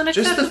whole was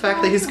unacceptable? Just the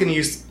fact that he's going to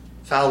use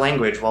foul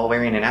language while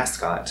wearing an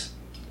ascot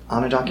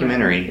on a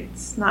documentary.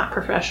 It's not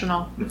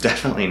professional.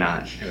 Definitely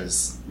not. It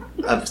was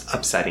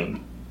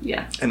upsetting.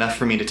 Yeah. Enough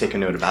for me to take a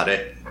note about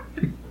it.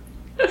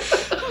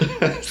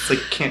 It's like,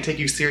 can't take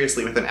you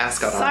seriously with an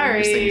ascot on when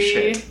you're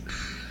saying shit.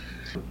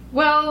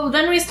 Well,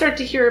 then we start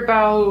to hear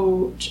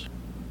about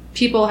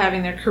people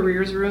having their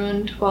careers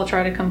ruined while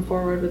trying to come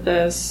forward with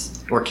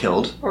this. Or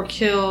killed.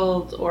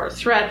 Or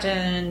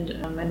threatened.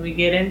 And we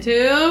get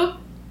into...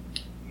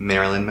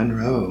 Marilyn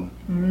Monroe.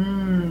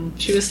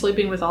 She was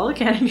sleeping with all the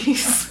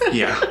Kennedys.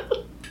 Yeah.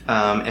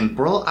 And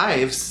Burl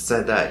Ives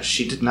said that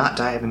she did not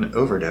die of an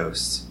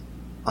overdose.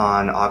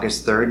 On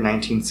August 3rd,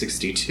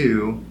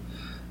 1962,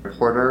 a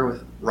reporter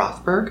with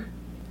Rothberg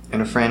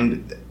and a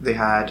friend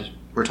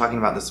were talking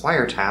about this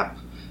wiretap.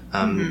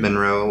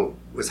 Monroe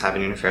was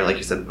having an affair, like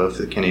you said, with both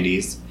of the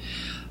Kennedys.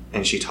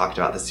 And she talked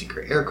about the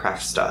secret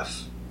aircraft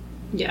stuff.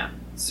 Yeah.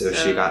 So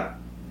she got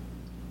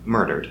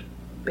murdered.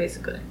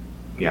 Basically.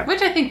 Yeah.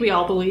 Which I think we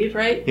all believe,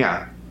 right?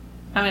 Yeah.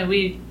 I mean,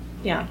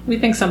 we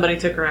think somebody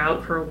took her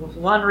out for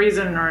one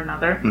reason or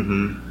another.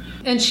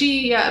 And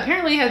she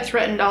apparently had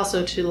threatened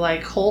also to,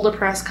 like, hold a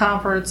press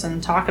conference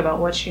and talk about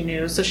what she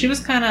knew. So she was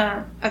kind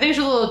of, I think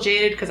she was a little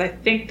jaded because I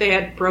think they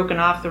had broken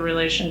off the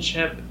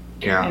relationship.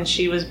 Yeah. And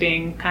she was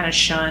being kind of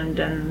shunned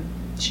and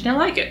she didn't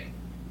like it.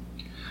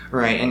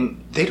 Right,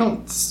 and they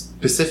don't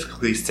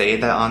specifically say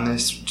that on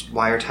this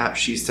wiretap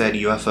she said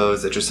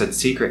UFOs, it just said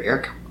secret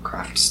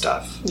aircraft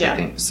stuff. Yeah. I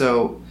think.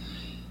 So,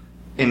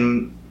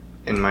 in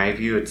my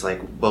view, it's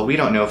like, well, we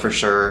don't know for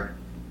sure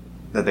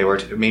that they were...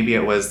 maybe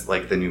it was,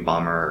 like, the new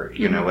bomber,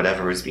 you know,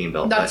 whatever was being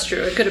built. That's true.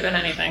 It could have been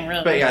anything,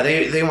 really. But, yeah,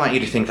 they want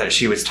you to think that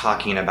she was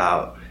talking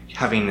about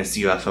having this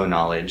UFO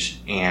knowledge,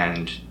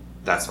 and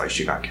that's why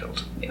she got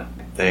killed. Yeah.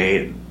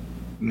 They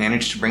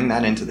managed to bring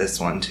that into this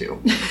one,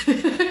 too.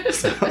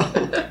 So...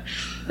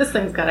 This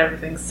thing's got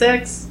everything.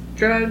 Sex,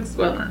 drugs,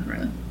 well, not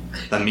really.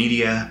 The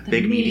media,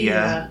 big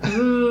media.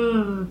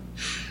 Ooh.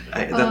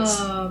 That's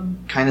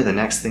kind of the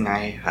next thing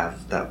I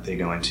have that they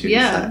go into.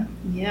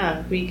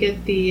 Yeah, we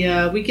get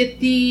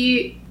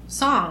the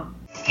song.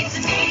 It's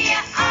a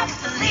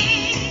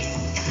media-opoly,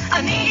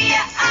 a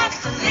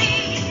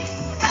media-opoly.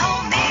 The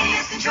whole media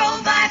is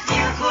controlled by a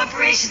few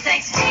corporations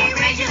thanks to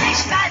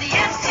deregulation by the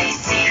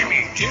FCC. You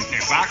mean Disney,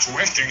 Fox,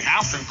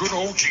 Westinghouse, and good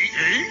old GE?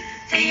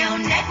 They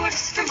own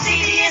networks from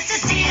CBS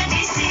to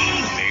CNBC.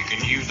 They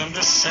can use them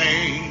to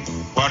say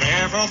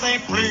whatever they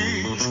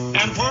please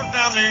and put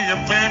down the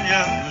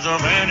opinions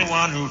of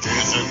anyone who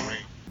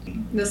disagrees.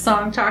 The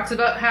song talks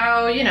about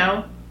how,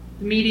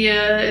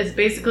 media is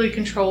basically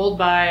controlled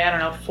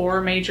by,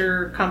 4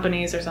 major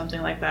companies or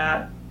something like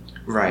that.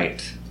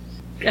 Right.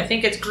 I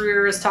think it's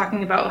Greer is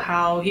talking about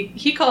how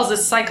he calls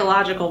this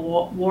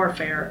psychological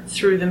warfare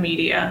through the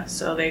media.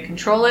 So they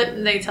control it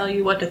and they tell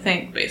you what to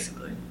think,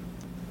 basically.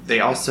 They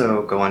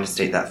also go on to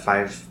state that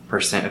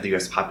 5% of the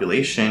U.S.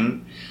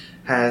 population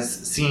has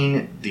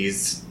seen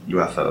these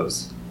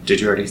UFOs. Did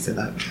you already say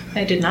that?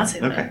 I did not say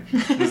that. Okay.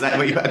 Is that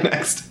what you had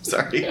next?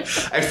 Sorry.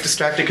 I was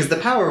distracted because the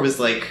power was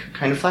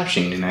kind of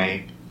flashing and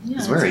I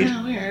was worried. That's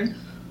kind of weird.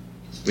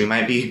 We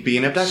might be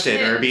being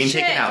abducted or being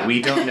taken out.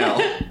 We don't know.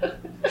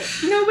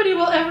 Nobody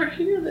will ever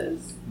hear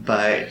this.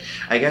 But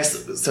I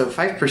guess,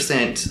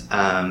 5%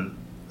 of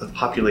the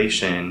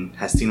population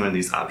has seen one of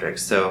these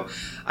objects. So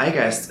I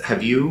guess,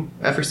 have you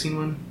ever seen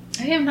one?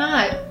 I have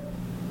not.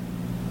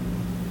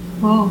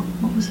 Whoa,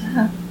 what was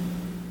that?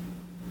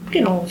 I'm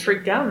getting all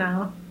freaked out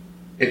now.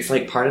 It's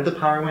like part of the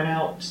power went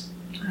out.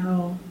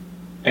 Oh.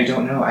 I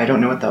don't know. I don't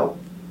know what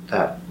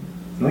that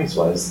noise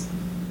was.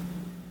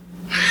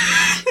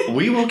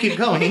 We will keep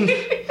going.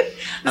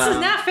 This is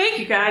not fake,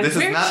 you guys. This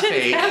is not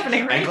fake.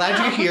 Happening right I'm glad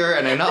now. you're here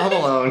and I'm not home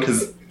alone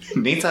because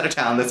Nate's out of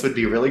town. This would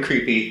be really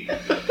creepy.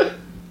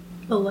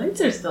 The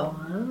lights are still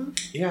on.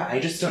 Yeah, I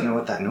just don't know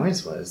what that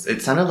noise was.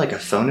 It sounded like a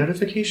phone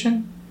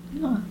notification.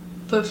 Oh.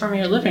 But from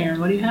your living room,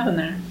 what do you have in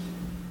there?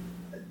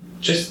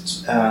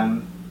 Just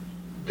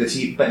the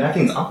TV, but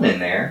nothing's on in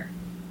there.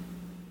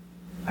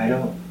 I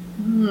don't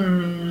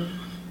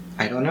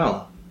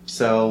know.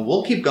 So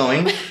we'll keep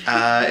going.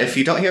 If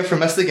you don't hear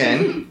from us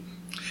again,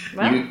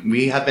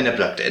 we have been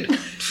abducted.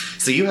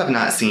 So you have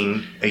not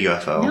seen a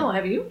UFO. No,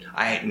 have you?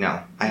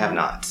 No, I have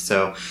not.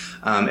 So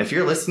if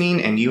you're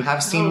listening and you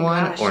have seen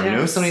one or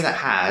know somebody that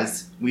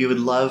has, we would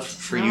love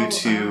for you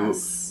to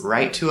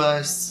write to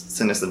us,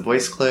 send us a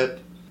voice clip.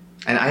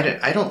 And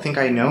I don't think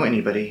I know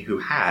anybody who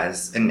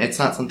has, and it's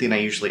not something I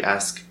usually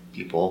ask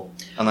people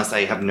unless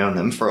I have known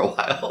them for a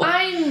while.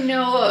 I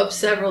know of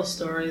several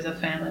stories of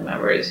family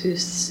members who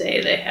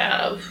say they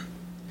have.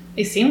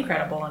 They seem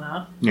credible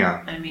enough.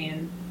 Yeah. I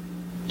mean,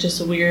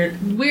 just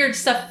weird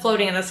stuff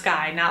floating in the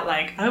sky, not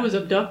like I was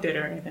abducted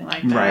or anything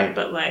like that. Right.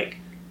 But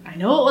I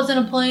know it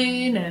wasn't a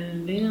plane,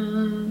 and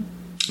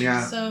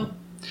yeah. So,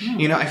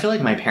 I feel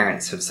like my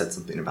parents have said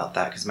something about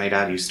that because my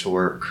dad used to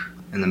work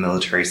in the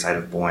military side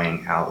of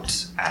Boeing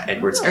out at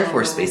Edwards Air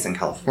Force Base in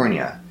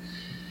California.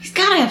 He's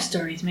gotta have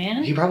stories,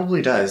 man. He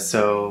probably does,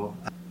 so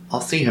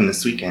I'll see him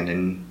this weekend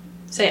and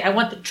say, I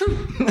want the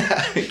truth.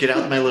 Get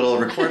out my little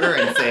recorder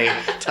and say,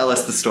 tell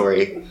us the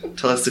story.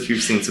 Tell us if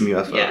you've seen some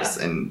UFOs,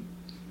 and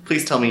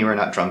please tell me you were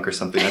not drunk or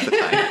something at the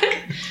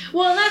time.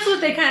 Well, and that's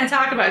what they kind of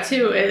talk about,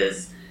 too,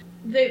 is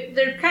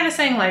they're kind of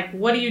saying,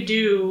 what do you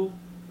do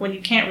when you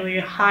can't really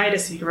hide a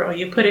secret? Well,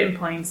 you put it in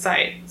plain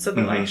sight. So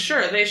they're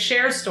sure, they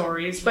share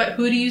stories, but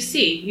who do you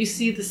see? You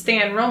see the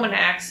Stan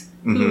Romanacs,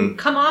 who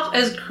come off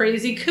as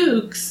crazy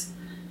kooks.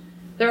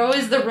 They're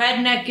always the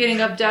redneck getting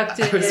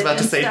abducted. I was about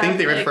to say, I think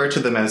they refer to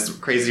them as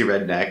crazy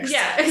rednecks.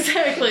 Yeah,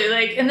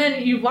 exactly. And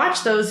then you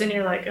watch those and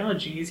you're like, oh,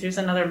 geez, here's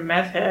another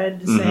meth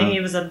head saying he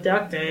was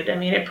abducted. I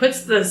mean, it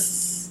puts the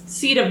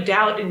seed of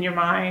doubt in your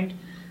mind.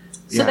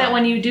 So that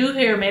when you do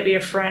hear maybe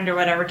a friend or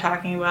whatever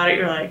talking about it,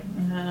 you're like,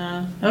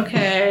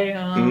 okay.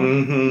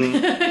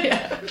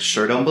 Yeah.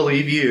 Sure don't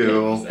believe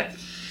you.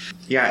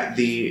 Yeah,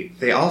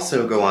 they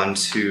also go on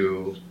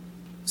to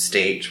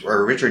state,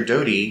 or Richard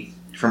Doty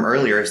from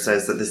earlier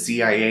says that the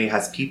CIA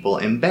has people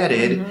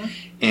embedded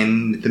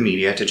in the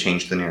media to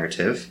change the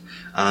narrative,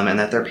 and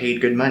that they're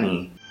paid good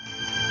money.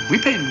 We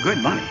paid them good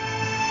money.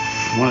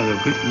 One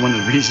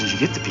of the reasons you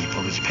get the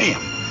people is you pay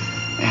them,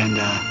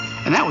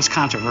 and that was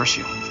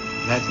controversial.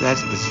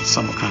 That was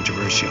somewhat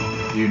controversial.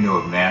 Do you know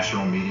of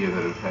national media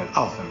that have had...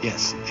 Oh,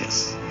 yes.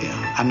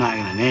 Yeah. I'm not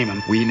going to name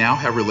them. We now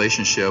have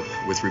relationship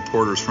with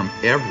reporters from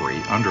every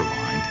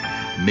underlined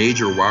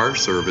major wire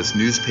service,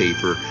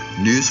 newspaper,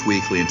 news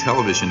weekly, and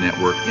television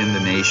network in the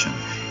nation.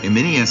 In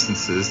many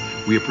instances,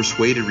 we have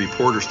persuaded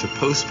reporters to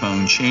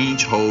postpone,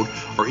 change, hold,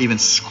 or even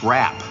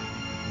scrap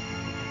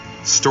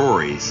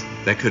stories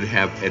that could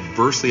have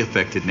adversely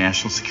affected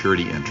national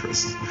security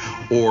interests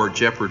or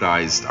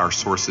jeopardized our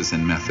sources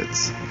and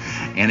methods.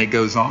 And it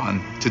goes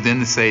on to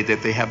then say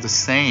that they have the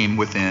same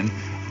within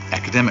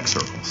academic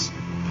circles.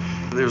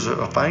 There's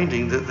a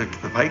finding that the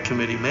Pike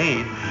Committee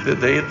made that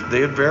they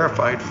had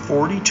verified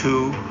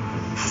 42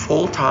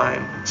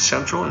 full-time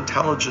Central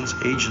Intelligence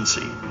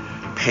Agency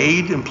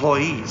paid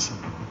employees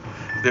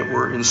that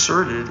were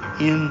inserted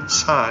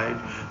inside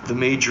the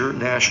major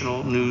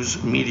national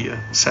news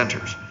media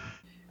centers.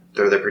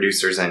 They're the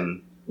producers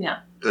and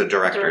the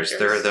directors. Directors.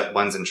 They're the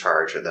ones in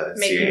charge of the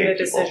Making CIA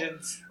the people.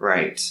 decisions.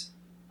 Right.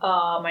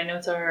 My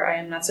notes are, I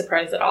am not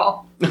surprised at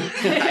all.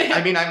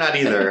 I mean, I'm not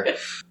either.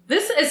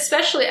 This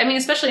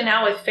especially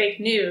now with fake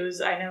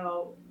news, I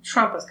know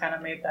Trump has kind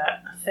of made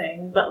that a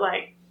thing, but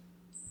like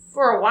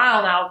for a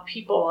while now,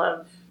 people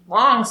have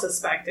long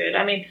suspected.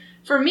 I mean,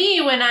 for me,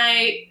 when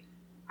I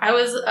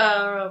was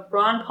a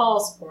Ron Paul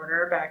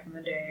supporter back in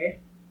the day.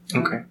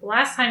 Okay.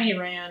 Last time he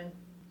ran,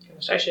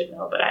 gosh, I should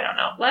know, but I don't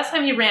know. Last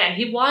time he ran,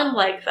 he won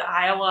like the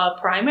Iowa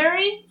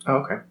primary. Oh,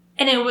 okay.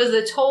 And it was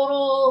a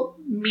total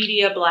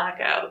media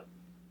blackout.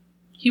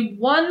 He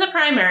won the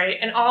primary,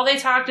 and all they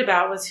talked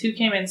about was who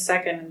came in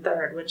second and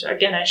third, which,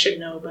 again, I should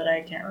know, but I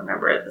can't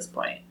remember at this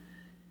point.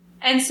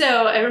 And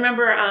so I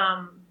remember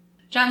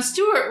Jon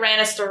Stewart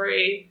ran a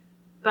story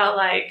about,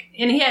 like,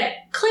 and he had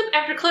clip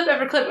after clip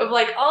after clip of,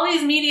 like, all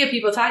these media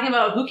people talking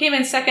about who came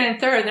in second and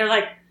third, and they're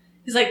like,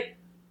 he's like,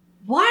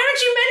 why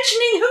aren't you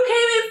mentioning who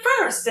came in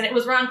first? And it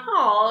was Ron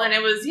Paul, and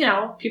it was, you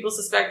know, people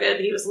suspected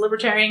he was a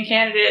libertarian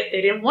candidate. They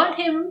didn't want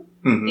him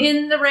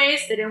in the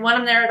race. They didn't want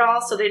him there at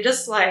all. So they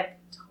just, like,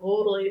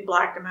 totally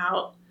blacked him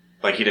out.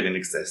 Like he didn't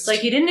exist. Like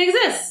he didn't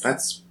exist.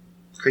 That's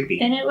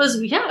creepy. And it was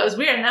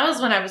weird. And that was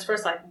when I was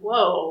first like,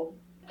 whoa.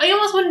 I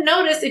almost wouldn't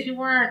notice if you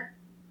weren't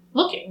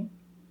looking,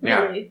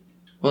 really. Yeah.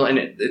 Well, and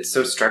it's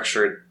so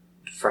structured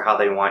for how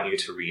they want you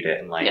to read it.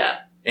 And, like,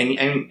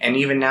 and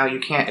even now you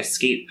can't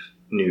escape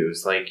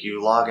news. Like,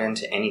 you log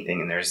into anything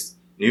and there's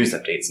news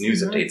updates,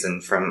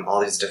 and from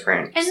all these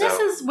different... And this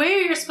is where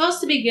you're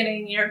supposed to be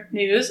getting your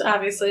news,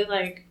 obviously.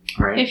 Like,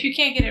 if you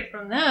can't get it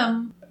from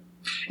them...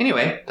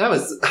 Anyway, that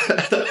was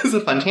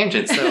a fun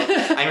tangent. So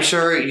I'm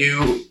sure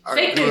you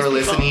who are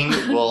listening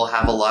will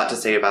have a lot to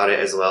say about it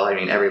as well. I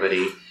mean,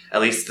 everybody, at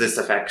least this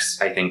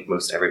affects, I think,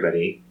 most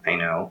everybody I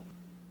know.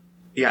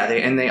 Yeah,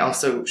 they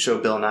also show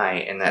Bill Nye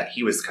and that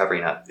he was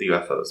covering up the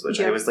UFOs,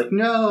 which I was like,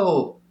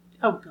 no!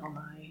 Oh, Bill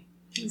Nye.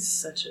 He's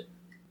such a...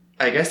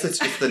 I guess it's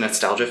just the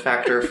nostalgia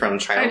factor from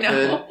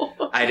childhood.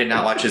 I did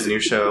not watch his new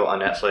show on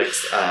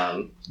Netflix.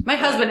 My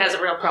husband has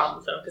a real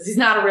problem, though, because he's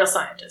not a real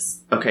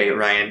scientist. Okay,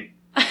 Ryan.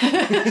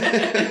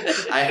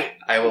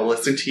 I will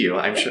listen to you.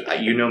 I'm sure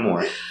you know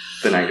more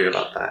than I do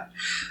about that.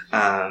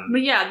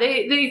 But yeah,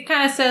 they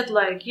kind of said,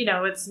 like, you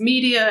know, it's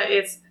media,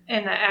 it's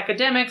in the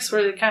academics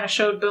where they kind of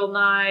showed Bill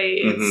Nye.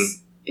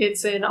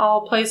 It's in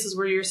all places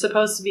where you're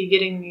supposed to be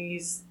getting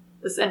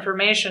this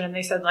information, and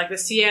they said, like, the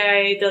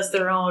CIA does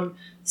their own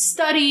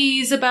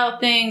studies about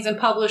things and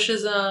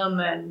publishes them,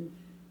 and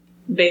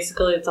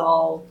basically it's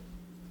all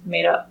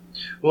made up.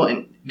 Well,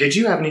 and did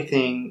you have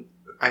anything...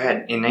 I had,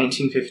 in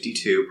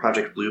 1952,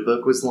 Project Blue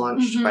Book was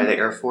launched by the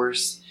Air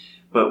Force,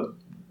 but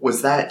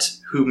was that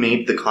who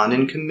made the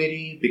Condon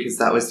Committee? Because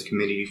that was the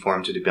committee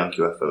formed to debunk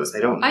UFOs. I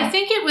don't know. I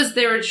think it was,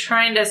 they were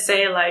trying to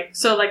say, like,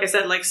 so like I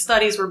said, like,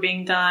 studies were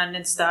being done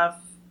and stuff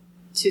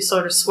to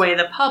sort of sway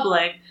the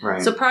public.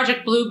 Right. So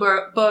Project Blue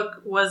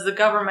Book was the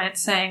government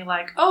saying,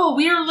 like, oh,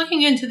 we are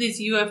looking into these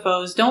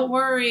UFOs, don't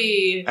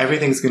worry.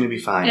 Everything's going to be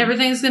fine.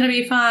 Everything's going to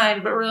be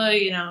fine, but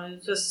really, you know,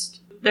 it's just...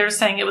 They're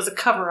saying it was a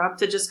cover-up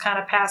to just kind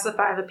of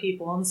pacify the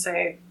people and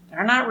say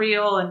they're not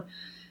real. And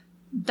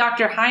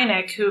Dr.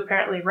 Hynek, who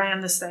apparently ran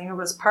this thing or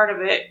was part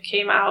of it,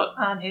 came out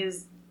on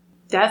his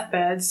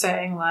deathbed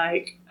saying,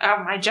 like,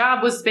 my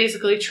job was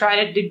basically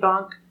try to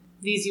debunk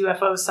these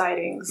UFO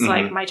sightings.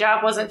 Like, my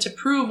job wasn't to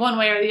prove one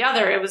way or the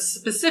other. It was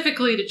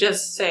specifically to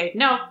just say,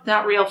 no,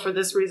 not real for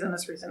this reason,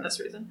 this reason, this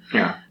reason.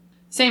 Yeah.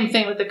 Same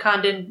thing with the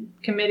Condon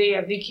Committee.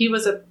 I think he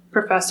was a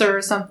professor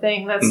or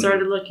something that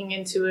started looking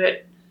into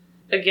it.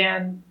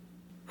 Again,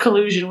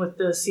 collusion with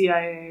the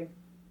CIA.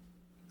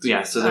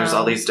 Yeah, so there's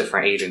all these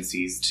different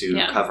agencies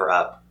to cover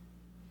up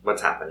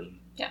what's happening.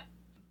 Yeah.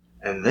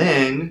 And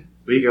then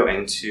we go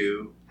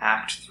into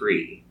Act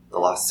 3, The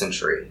Lost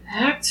Century.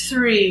 Act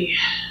 3.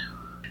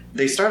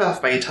 They start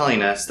off by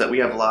telling us that we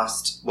have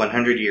lost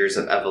 100 years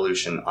of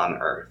evolution on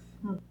Earth.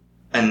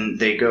 And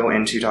they go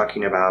into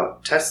talking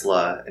about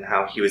Tesla and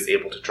how he was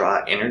able to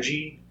draw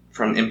energy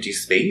from empty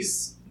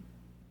space.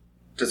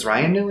 Does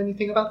Ryan know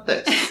anything about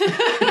this?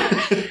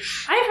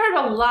 I've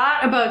heard a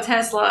lot about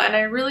Tesla, and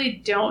I really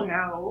don't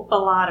know a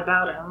lot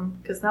about him,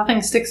 because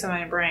nothing sticks in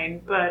my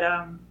brain. But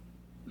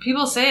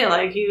people say,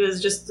 like, he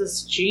was just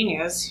this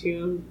genius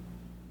who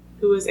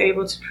was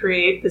able to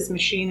create this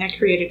machine that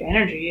created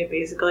energy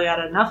basically out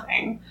of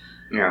nothing.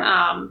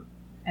 Yeah.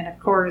 And of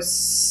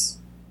course,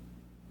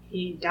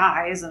 he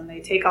dies, and they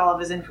take all of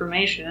his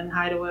information and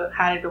hide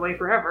it away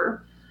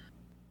forever.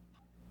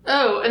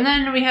 Oh, and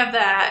then we have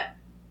that.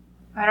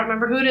 I don't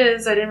remember who it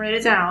is. I didn't write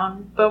it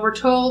down. But we're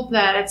told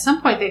that at some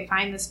point they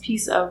find this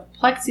piece of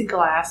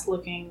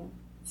plexiglass-looking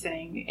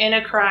thing in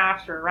a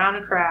craft or around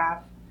a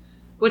craft,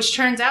 which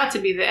turns out to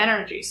be the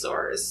energy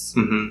source.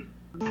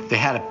 They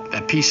had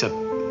a piece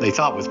of, they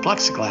thought was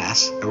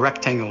plexiglass, a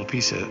rectangular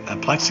piece of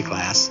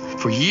plexiglass,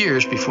 for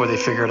years before they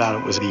figured out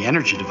it was the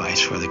energy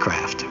device for the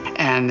craft.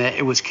 And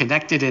it was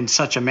connected in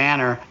such a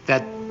manner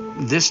that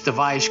this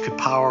device could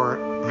power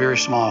a very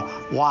small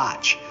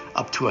watch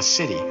up to a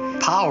city.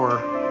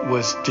 Power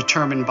was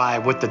determined by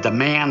what the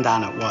demand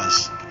on it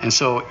was. And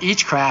so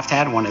each craft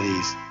had one of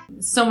these.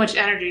 So much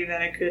energy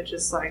that it could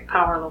just like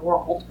power the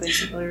world,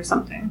 basically, or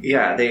something.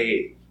 Yeah,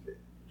 I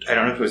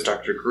don't know if it was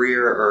Dr.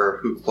 Greer or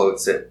who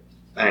quotes it,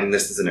 and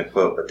this isn't a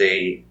quote, but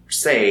they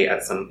say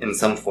in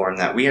some form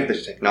that we have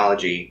the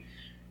technology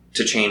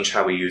to change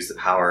how we use the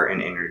power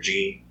and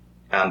energy,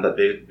 but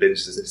big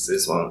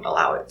businesses won't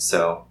allow it.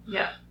 So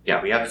yeah,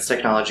 we have this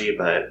technology,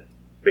 but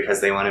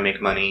because they want to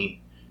make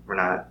money, we're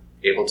not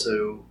able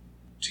to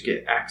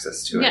get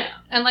access to it. Yeah,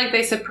 and like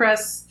they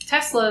suppress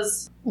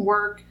Tesla's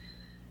work.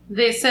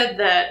 They said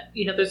that,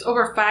 there's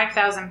over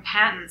 5,000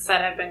 patents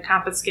that have been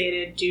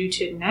confiscated due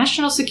to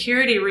national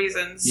security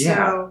reasons. Yeah.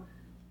 So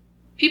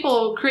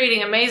people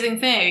creating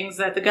amazing things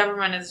that the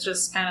government is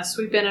just kind of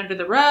sweeping under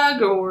the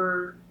rug,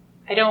 or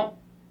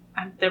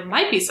there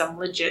might be some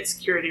legit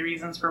security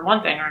reasons for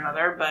one thing or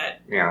another, but...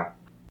 Yeah.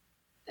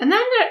 And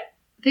then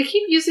they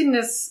keep using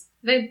this...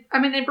 They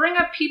bring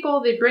up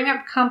people, they bring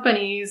up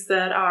companies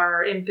that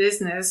are in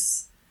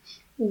business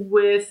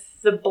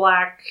with the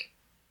black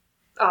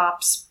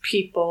ops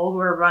people who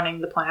are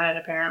running the planet,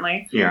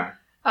 apparently. Yeah.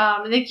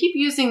 And they keep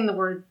using the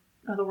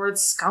word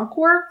skunk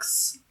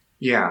works.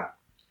 Yeah.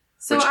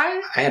 So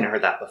I hadn't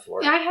heard that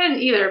before. Yeah, I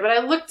hadn't either, but I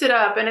looked it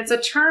up, and it's a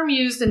term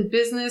used in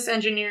business,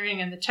 engineering,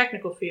 and the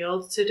technical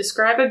field to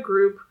describe a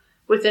group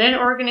within an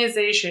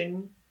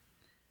organization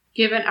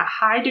given a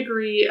high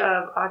degree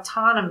of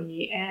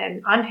autonomy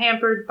and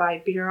unhampered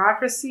by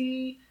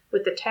bureaucracy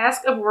with the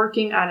task of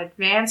working on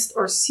advanced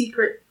or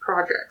secret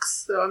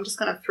projects. So I'm just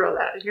going to throw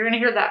that. You're going to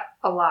hear that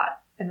a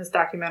lot in this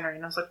documentary.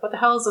 And I was like, what the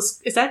hell is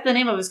this? Is that the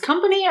name of his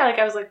company?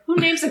 I was like, who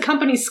names a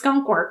company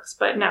Skunk Works?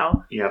 But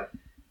no. Yep.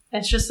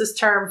 It's just this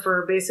term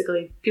for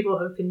basically people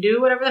who can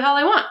do whatever the hell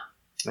they want.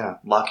 Yeah.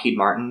 Lockheed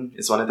Martin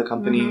is one of the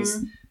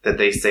companies that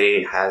they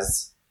say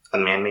has a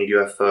man-made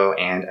UFO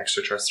and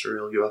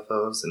extraterrestrial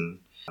UFOs. And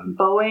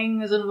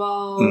Boeing is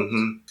involved.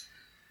 Mm-hmm.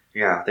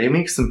 Yeah. They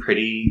make some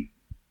pretty,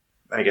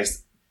 I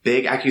guess,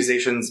 big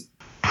accusations.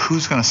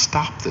 Who's going to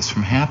stop this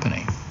from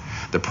happening?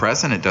 The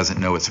president doesn't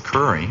know it's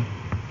occurring.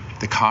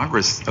 The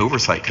Congress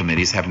oversight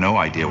committees have no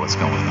idea what's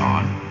going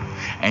on.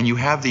 And you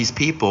have these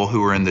people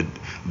who are in the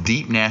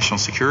deep national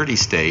security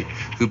state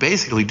who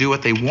basically do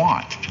what they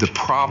want. The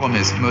problem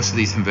is most of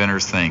these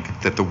inventors think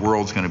that the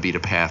world's going to beat a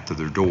path to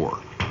their door.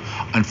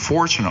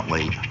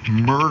 Unfortunately,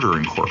 Murder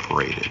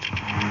Incorporated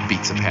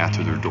beats a path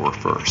to their door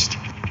first.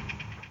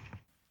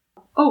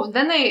 Oh,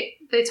 then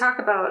they talk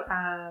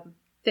about...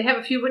 they have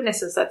a few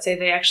witnesses that say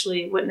they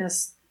actually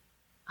witnessed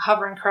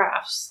hovering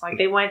crafts. Like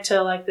they went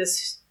to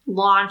this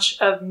launch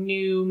of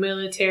new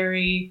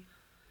military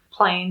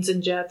planes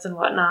and jets and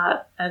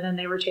whatnot, and then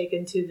they were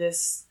taken to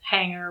this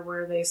hangar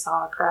where they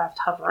saw a craft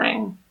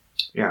hovering.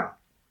 Yeah.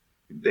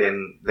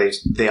 Then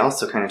they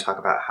also kind of talk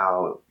about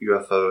how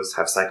UFOs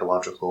have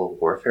psychological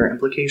warfare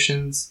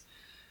implications,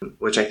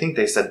 which I think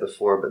they said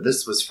before, but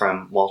this was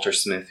from Walter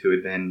Smith, who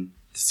had been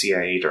the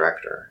CIA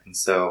director. And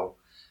so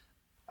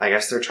I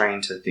guess they're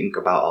trying to think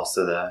about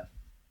also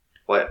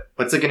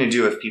what's it going to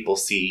do if people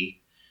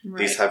see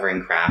these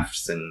hovering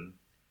crafts, and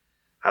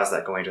how's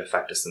that going to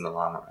affect us in the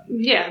long run?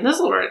 Yeah, this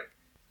were, I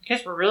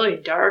guess, we're really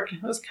dark.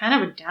 It was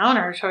kind of a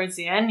downer towards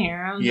the end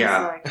here. I was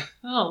just like,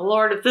 oh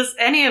Lord, if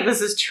any of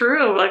this is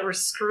true, we're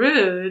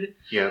screwed.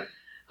 Yeah.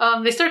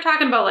 They start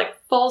talking about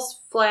false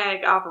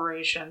flag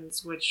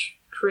operations, which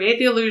create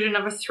the illusion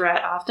of a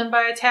threat, often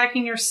by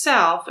attacking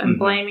yourself and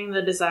blaming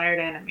the desired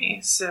enemy.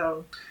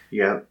 So.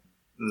 Yeah.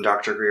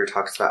 Dr. Greer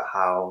talks about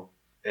how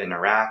in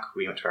Iraq,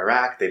 we went to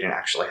Iraq, they didn't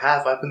actually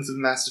have weapons of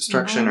mass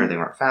destruction, or they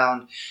weren't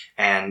found,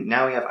 and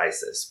now we have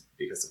ISIS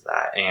because of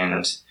that.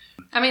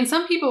 And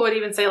some people would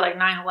even say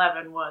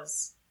 9/11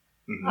 was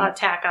an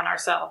attack on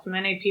ourselves.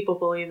 Many people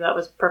believe that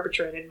was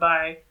perpetrated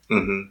by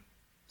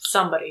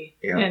somebody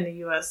in the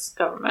U.S.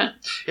 government.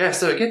 Yeah,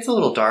 so it gets a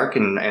little dark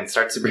and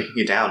starts to bring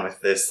you down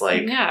with this,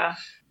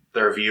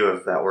 their view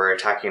of that we're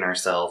attacking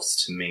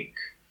ourselves to make...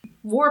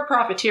 war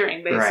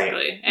profiteering,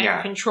 basically,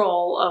 and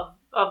control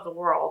of the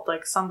world.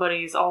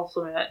 Somebody's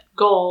ultimate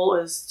goal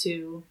is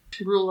to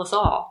rule us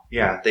all.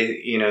 Yeah,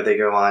 they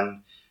go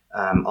on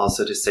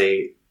also to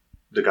say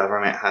the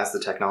government has the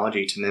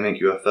technology to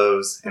mimic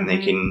UFOs, and they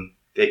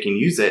can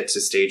use it to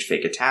stage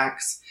fake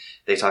attacks.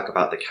 They talk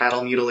about the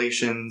cattle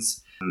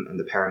mutilations and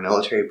the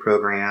paramilitary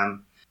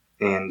program,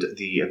 and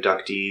the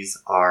abductees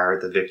are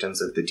the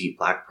victims of the Deep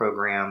Black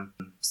program.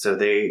 So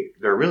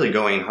they're really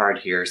going hard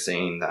here,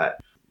 saying that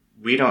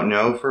we don't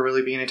know if we're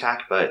really being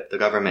attacked, but the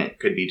government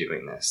could be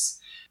doing this.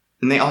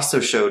 And they also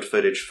showed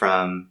footage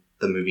from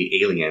the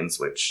movie Aliens,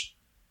 which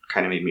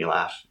kind of made me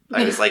laugh.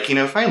 I was like,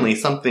 finally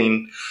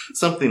something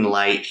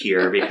light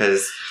here,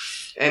 because,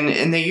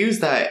 and they use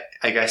that,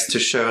 I guess, to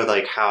show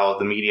how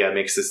the media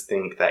makes us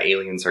think that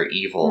aliens are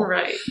evil.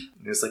 Right.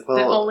 And it's like,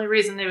 the only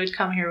reason they would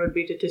come here would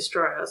be to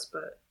destroy us,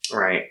 but.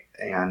 Right.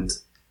 And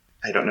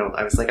I don't know.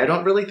 I was like, I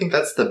don't really think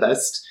that's the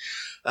best.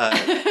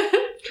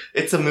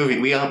 It's a movie.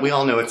 We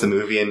all know it's a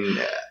movie,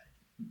 and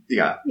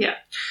yeah.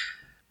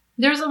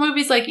 There's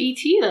movies like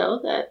E.T. though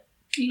that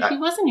he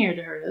wasn't here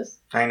to hurt us.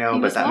 I know,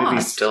 but that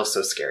movie's still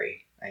so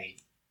scary.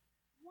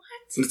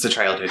 It's a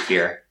childhood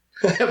fear.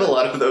 I have a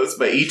lot of those,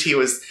 but E.T.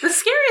 was... The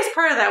scariest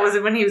part of that was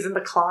when he was in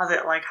the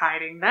closet, like,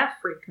 hiding. That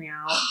freaked me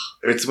out.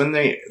 It's when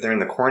they're in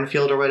the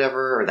cornfield or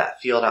whatever, or that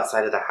field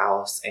outside of the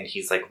house, and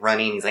he's, like,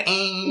 running. He's like,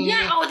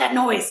 Yeah, that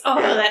noise.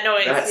 That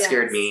noise. That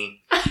scared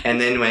me. And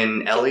then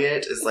when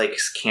Elliot is, like,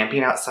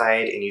 camping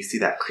outside, and you see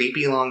that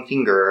creepy long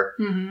finger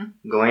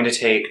going to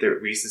take the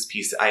Reese's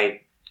piece,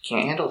 I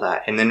can't handle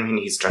that. And then when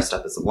he's dressed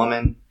up as a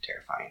woman,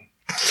 terrifying.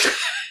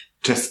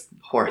 Just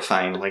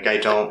horrifying. Like, I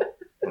don't...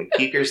 Like,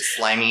 keep your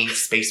slimy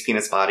space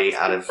penis body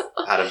out of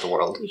the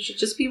world. You should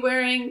just be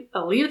wearing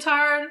a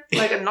leotard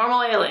like a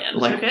normal alien.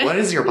 Like, okay? What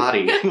is your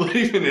body? What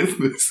even is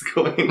this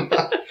going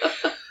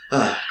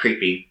on?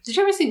 Creepy. Did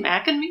you ever see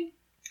Mac and Me?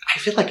 I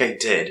feel like I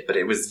did, but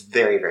it was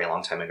very, very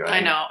long time ago.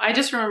 I know. I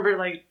just remember,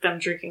 like, them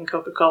drinking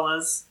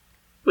Coca-Colas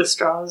with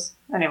straws.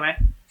 Anyway.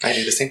 I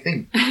do the same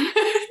thing.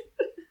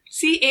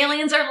 See,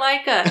 aliens are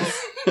like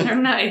us. They're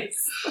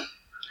nice.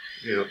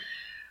 Yep.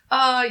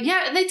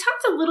 Yeah, and they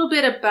talked a little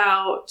bit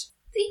about...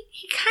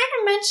 He kind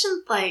of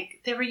mentioned,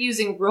 like, they were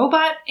using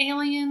robot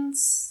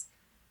aliens,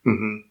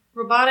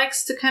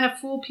 robotics to kind of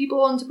fool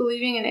people into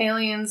believing in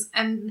aliens,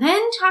 and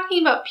then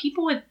talking about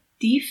people with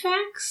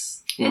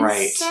defects and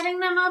setting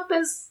them up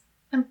as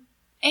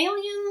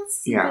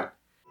aliens. Yeah.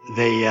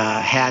 They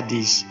had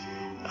these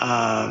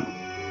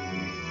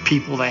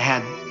people that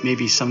had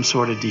maybe some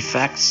sort of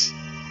defects,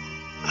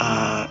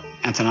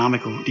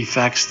 anatomical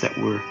defects that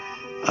were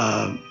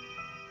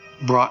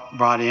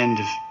brought in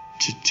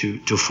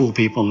to fool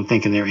people into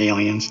thinking they're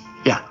aliens.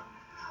 Yeah.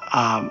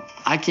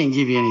 I can't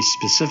give you any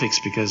specifics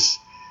because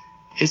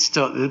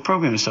the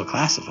program is still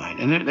classified,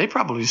 and they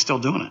probably still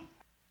doing it.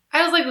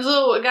 I was like,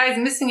 so a guy's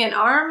missing an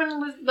arm, and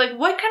was like,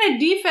 what kind of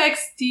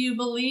defects do you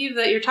believe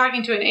that you're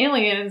talking to an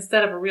alien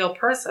instead of a real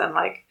person?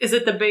 Like, is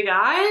it the big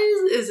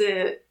eyes? Is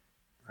it...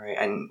 Right,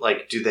 and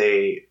like, do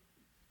they...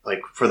 Like,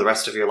 for the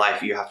rest of your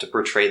life, you have to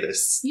portray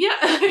this, and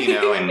if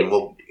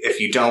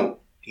you don't,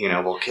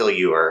 we'll kill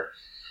you, or...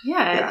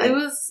 Yeah, it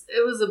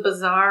was a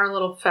bizarre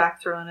little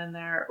fact thrown in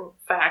there. Or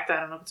fact, I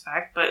don't know if it's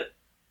fact, but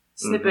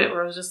snippet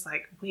where I was just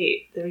like,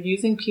 wait, they're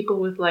using people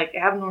with like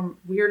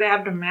weird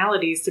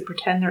abnormalities to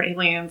pretend they're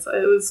aliens.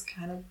 It was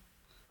kind of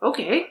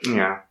okay.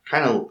 Yeah,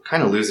 kind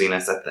of losing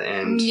us at the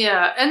end.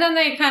 Yeah, and then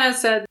they kind of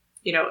said,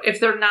 if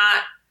they're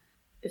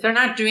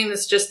not doing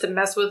this just to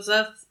mess with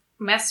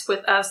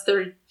us,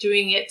 they're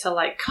doing it to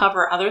like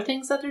cover other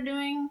things that they're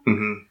doing.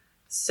 Mm-hmm.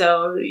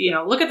 So,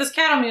 look at this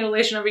cattle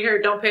mutilation over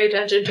here. Don't pay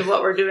attention to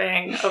what we're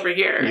doing over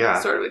here. Yeah.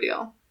 Sort of a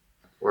deal.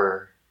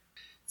 We're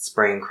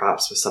spraying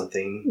crops with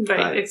something.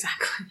 Right,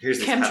 exactly. Here's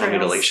these cattle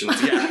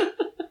mutilations. Yeah.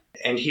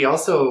 And he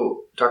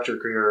also, Dr.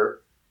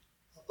 Greer,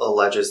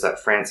 alleges that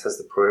France has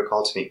the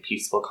protocol to make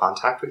peaceful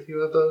contact with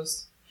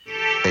UFOs.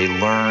 They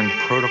learned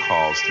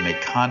protocols to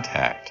make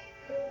contact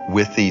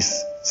with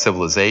these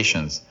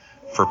civilizations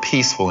for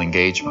peaceful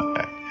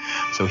engagement.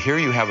 So here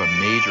you have a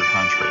major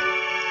country,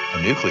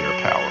 a nuclear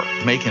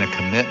power, making a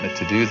commitment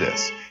to do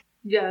this.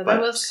 Yeah, that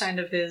was kind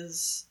of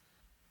his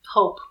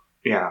hope.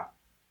 Yeah.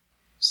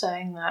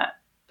 Saying that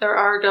there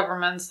are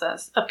governments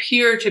that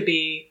appear to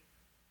be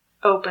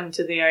open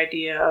to the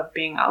idea of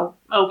being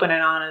open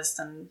and honest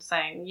and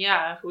saying,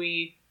 yeah, if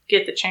we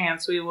get the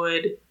chance, we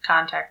would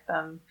contact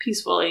them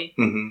peacefully,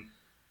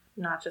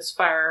 not just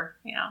fire,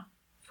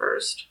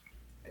 first.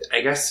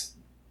 I guess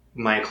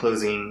my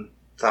closing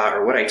thought,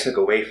 or what I took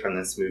away from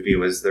this movie,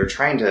 was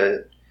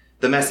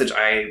the message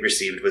I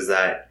received was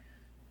that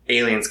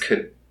aliens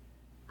could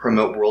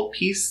promote world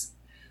peace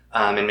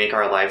and make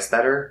our lives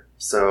better.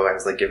 So I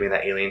was like, giving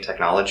that alien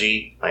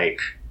technology, like,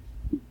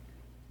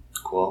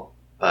 cool.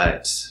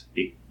 But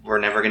we're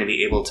never going to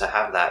be able to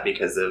have that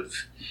because of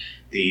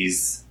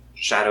these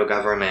shadow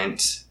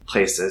government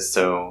places.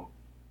 So,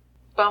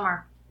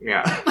 bummer.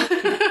 Yeah.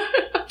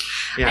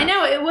 Yeah. I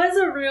know, it was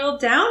a real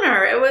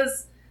downer. It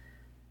was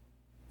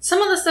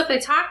some of the stuff they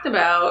talked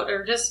about,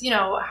 or just,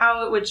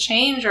 how it would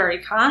change our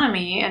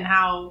economy and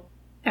how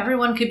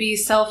everyone could be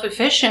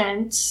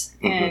self-efficient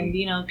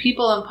and,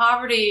 people in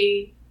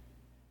poverty.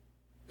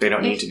 They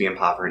don't need to be in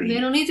poverty.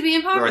 They don't need to be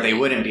in poverty. Or they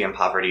wouldn't be in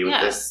poverty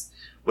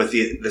with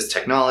this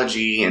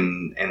technology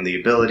and the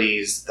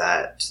abilities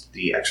that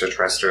the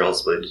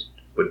extraterrestrials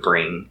would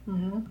bring.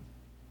 Mm-hmm.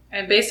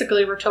 And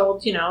basically we're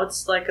told,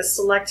 it's like a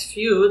select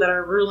few that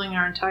are ruling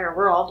our entire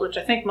world, which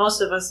I think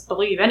most of us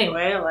believe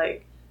anyway,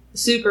 like the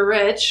super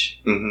rich.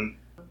 Mm-hmm.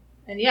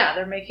 And yeah,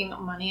 they're making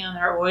money on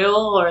their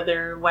oil or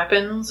their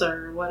weapons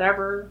or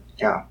whatever.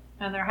 Yeah.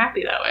 And they're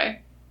happy that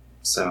way.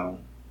 So,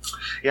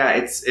 yeah,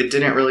 it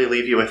didn't really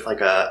leave you with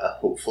like a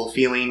hopeful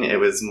feeling. It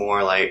was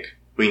more like,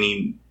 we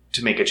need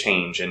to make a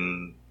change,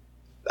 and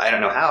I don't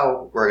know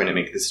how we're going to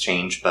make this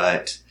change,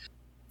 but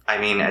I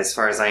mean, as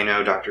far as I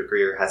know, Dr.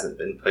 Greer hasn't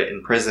been put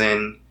in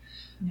prison.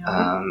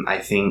 No. I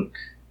think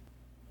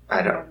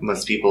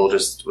most people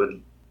just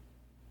would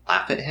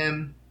laugh at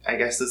him, I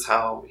guess, is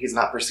how he's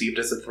not perceived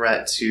as a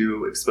threat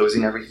to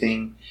exposing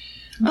everything.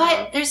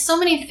 But there's so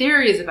many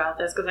theories about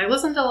this because I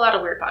listen to a lot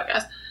of weird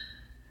podcasts.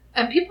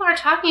 And people are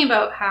talking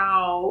about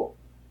how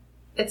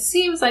it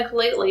seems like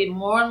lately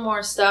more and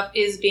more stuff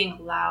is being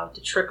allowed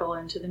to trickle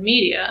into the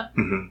media.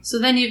 Mm-hmm. So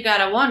then you've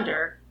got to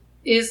wonder,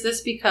 is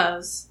this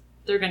because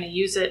they're going to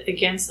use it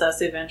against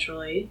us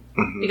eventually?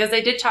 Mm-hmm. Because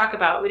they did talk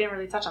about, we didn't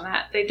really touch on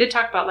that, they did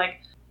talk about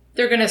like,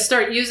 they're going to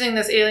start using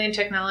this alien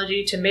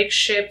technology to make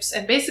ships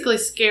and basically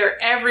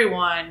scare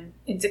everyone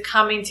into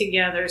coming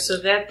together so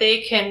that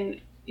they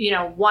can, you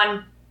know,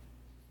 one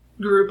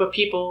group of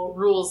people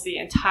rules the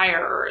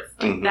entire Earth.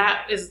 Like Mm-hmm.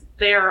 that is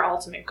their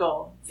ultimate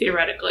goal,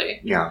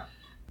 theoretically. Yeah.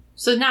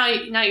 So now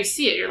you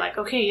see it. You're like,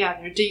 okay, yeah,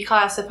 they're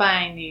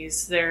declassifying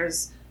these.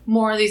 There's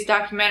more of these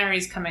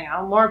documentaries coming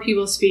out, more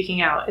people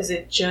speaking out. Is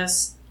it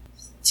just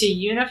to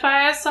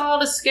unify us all,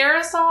 to scare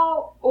us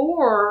all?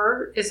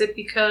 Or is it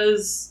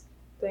because,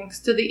 thanks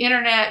to the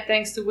internet,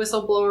 thanks to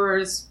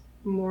whistleblowers,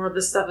 more of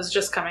this stuff is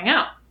just coming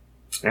out?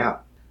 Yeah.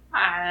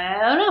 I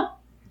don't know.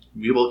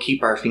 We will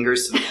keep our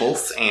fingers to the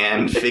pulse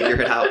and figure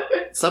it out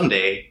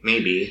someday,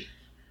 maybe.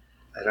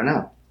 I don't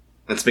know.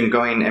 It's been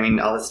going, I mean,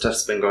 all this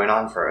stuff's been going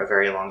on for a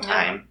very long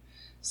time.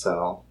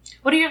 So.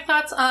 What are your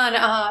thoughts on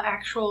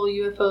actual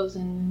UFOs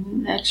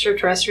and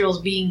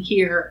extraterrestrials being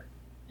here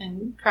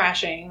and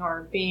crashing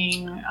or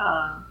being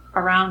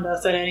around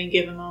us at any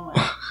given moment?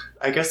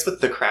 I guess with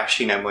the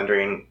crashing, I'm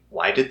wondering,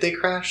 why did they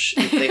crash?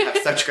 If they have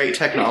such great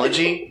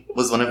technology,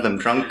 was one of them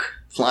drunk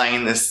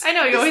flying this? I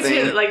know, you this always thing?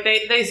 hear that, like,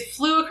 they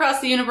flew across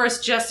the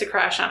universe just to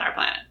crash on our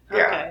planet.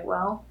 Yeah. Okay,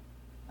 well,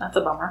 that's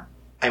a bummer.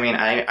 I mean,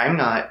 I'm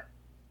not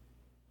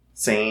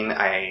saying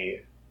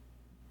I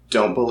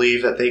don't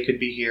believe that they could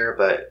be here,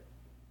 but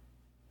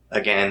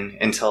again,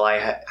 until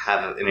I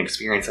have an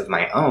experience of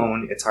my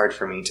own, it's hard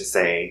for me to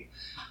say,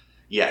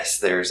 yes,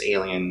 there's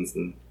aliens.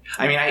 And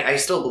I mean, I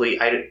still believe,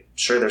 I'm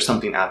sure there's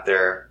something out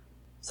there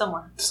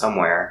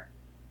somewhere,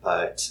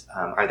 but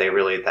are they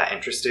really that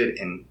interested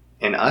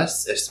in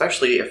us?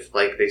 Especially if,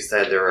 like they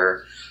said, there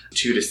are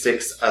 2 to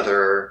 6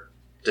 other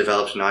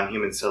developed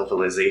non-human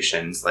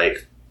civilizations.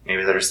 Like,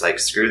 maybe they're just like,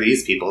 screw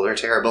these people, they're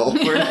terrible.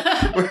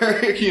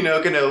 We're you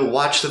know, gonna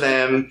watch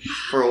them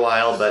for a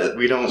while, but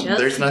we don't. Just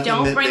there's nothing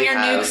don't that bring they your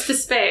have. nukes to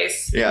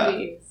space. Yeah,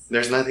 Please.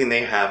 there's nothing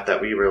they have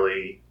that we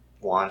really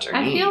want or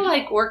I need. feel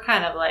like we're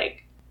kind of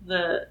like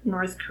the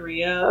North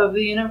Korea of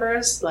the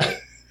universe.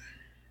 Like,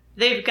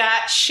 they've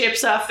got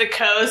ships off the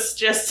coast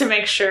just to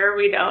make sure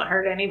we don't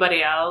hurt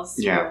anybody else.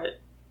 Yeah. But,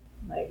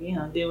 like, you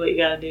know, do what you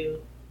gotta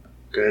do.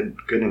 Good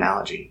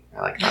analogy.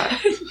 I like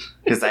that.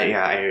 Because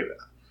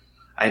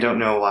I don't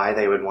know why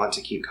they would want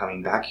to keep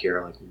coming back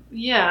here. Like,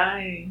 Yeah,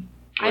 I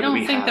do don't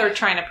we think have? they're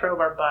trying to probe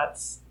our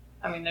butts.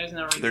 I mean, there's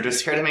no reason. They're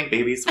just here to make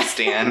babies with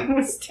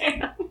Stan.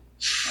 Stan.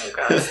 Oh,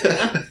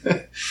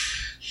 God.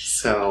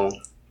 So,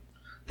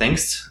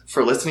 thanks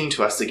for listening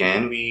to us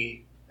again.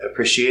 We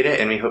appreciate it,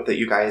 and we hope that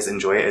you guys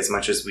enjoy it as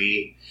much as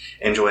we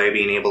enjoy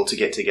being able to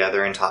get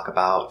together and talk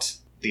about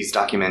these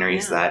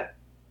documentaries that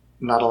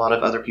not a lot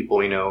of other people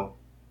we know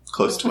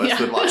close to us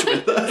would watch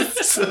with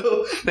us.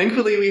 So,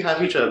 thankfully, we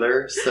have each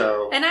other.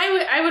 So, And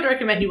I would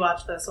recommend you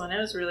watch this one. It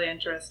was really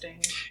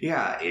interesting.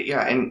 yeah,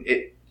 and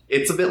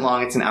it's a bit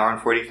long. It's an hour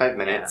and 45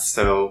 minutes.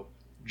 So,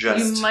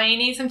 just You might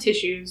need some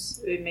tissues.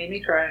 It made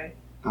me cry.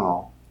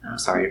 oh, I'm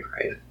sorry you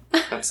cried.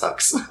 That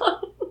sucks.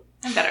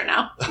 I'm better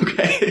now.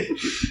 Okay.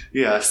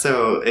 Yeah,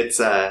 so it's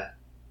a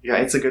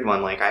good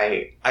one. Like,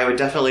 I would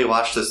definitely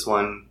watch this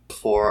one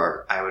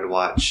before I would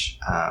watch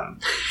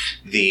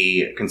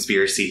the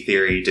conspiracy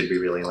theory, did we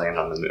really land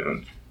on the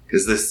moon?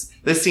 Because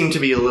this seemed to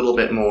be a little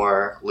bit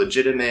more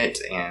legitimate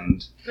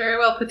and Very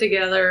well put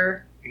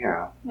together.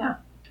 yeah. Yeah.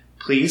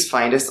 Please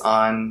find us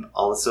on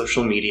all the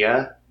social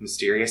media,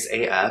 Mysterious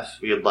AF.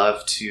 We would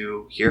love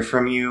to hear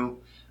from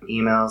you.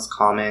 Emails,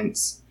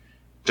 comments.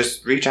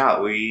 Just reach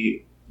out.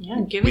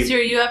 Yeah, give us your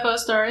UFO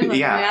story like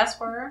we asked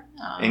for.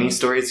 Any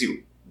stories,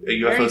 very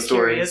UFO stories.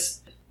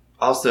 curious.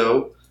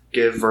 Also,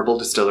 give Verbal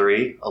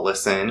Distillery a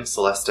listen.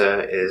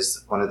 Celesta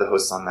is one of the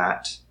hosts on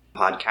that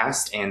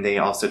podcast, and they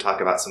also talk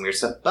about some weird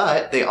stuff,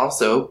 but they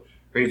also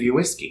review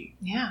whiskey.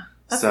 Yeah,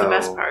 that's So, the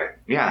best part.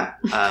 Yeah.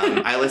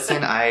 I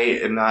listen. I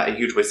am not a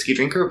huge whiskey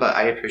drinker, but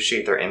I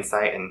appreciate their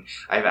insight, and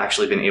I've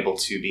actually been able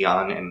to be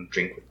on and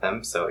drink with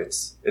them, so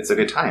it's a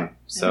good time.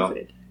 So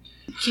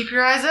Keep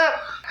your eyes up.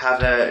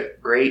 have a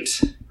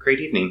great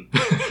evening.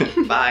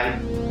 Bye.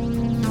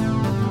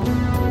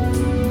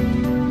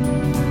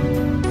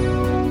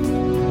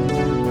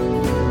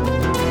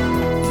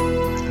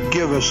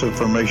 Give this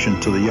information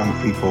to the young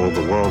people of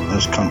the world in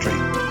this country.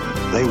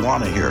 They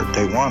want to hear it.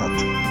 They want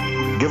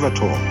it. Give it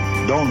to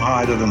them. Don't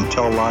hide it and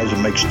tell lies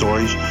and make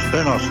stories.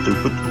 They're not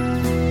stupid.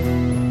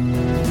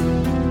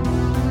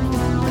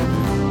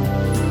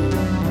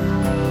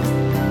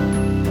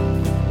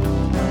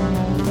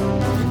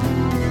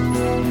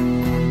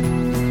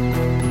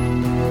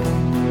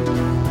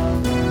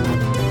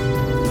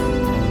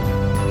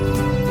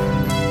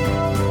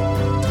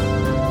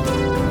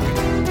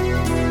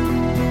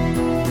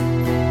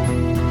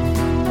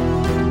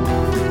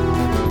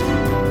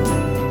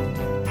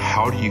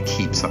 How do you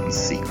keep something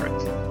secret?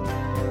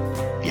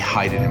 You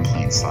hide it in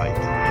plain sight.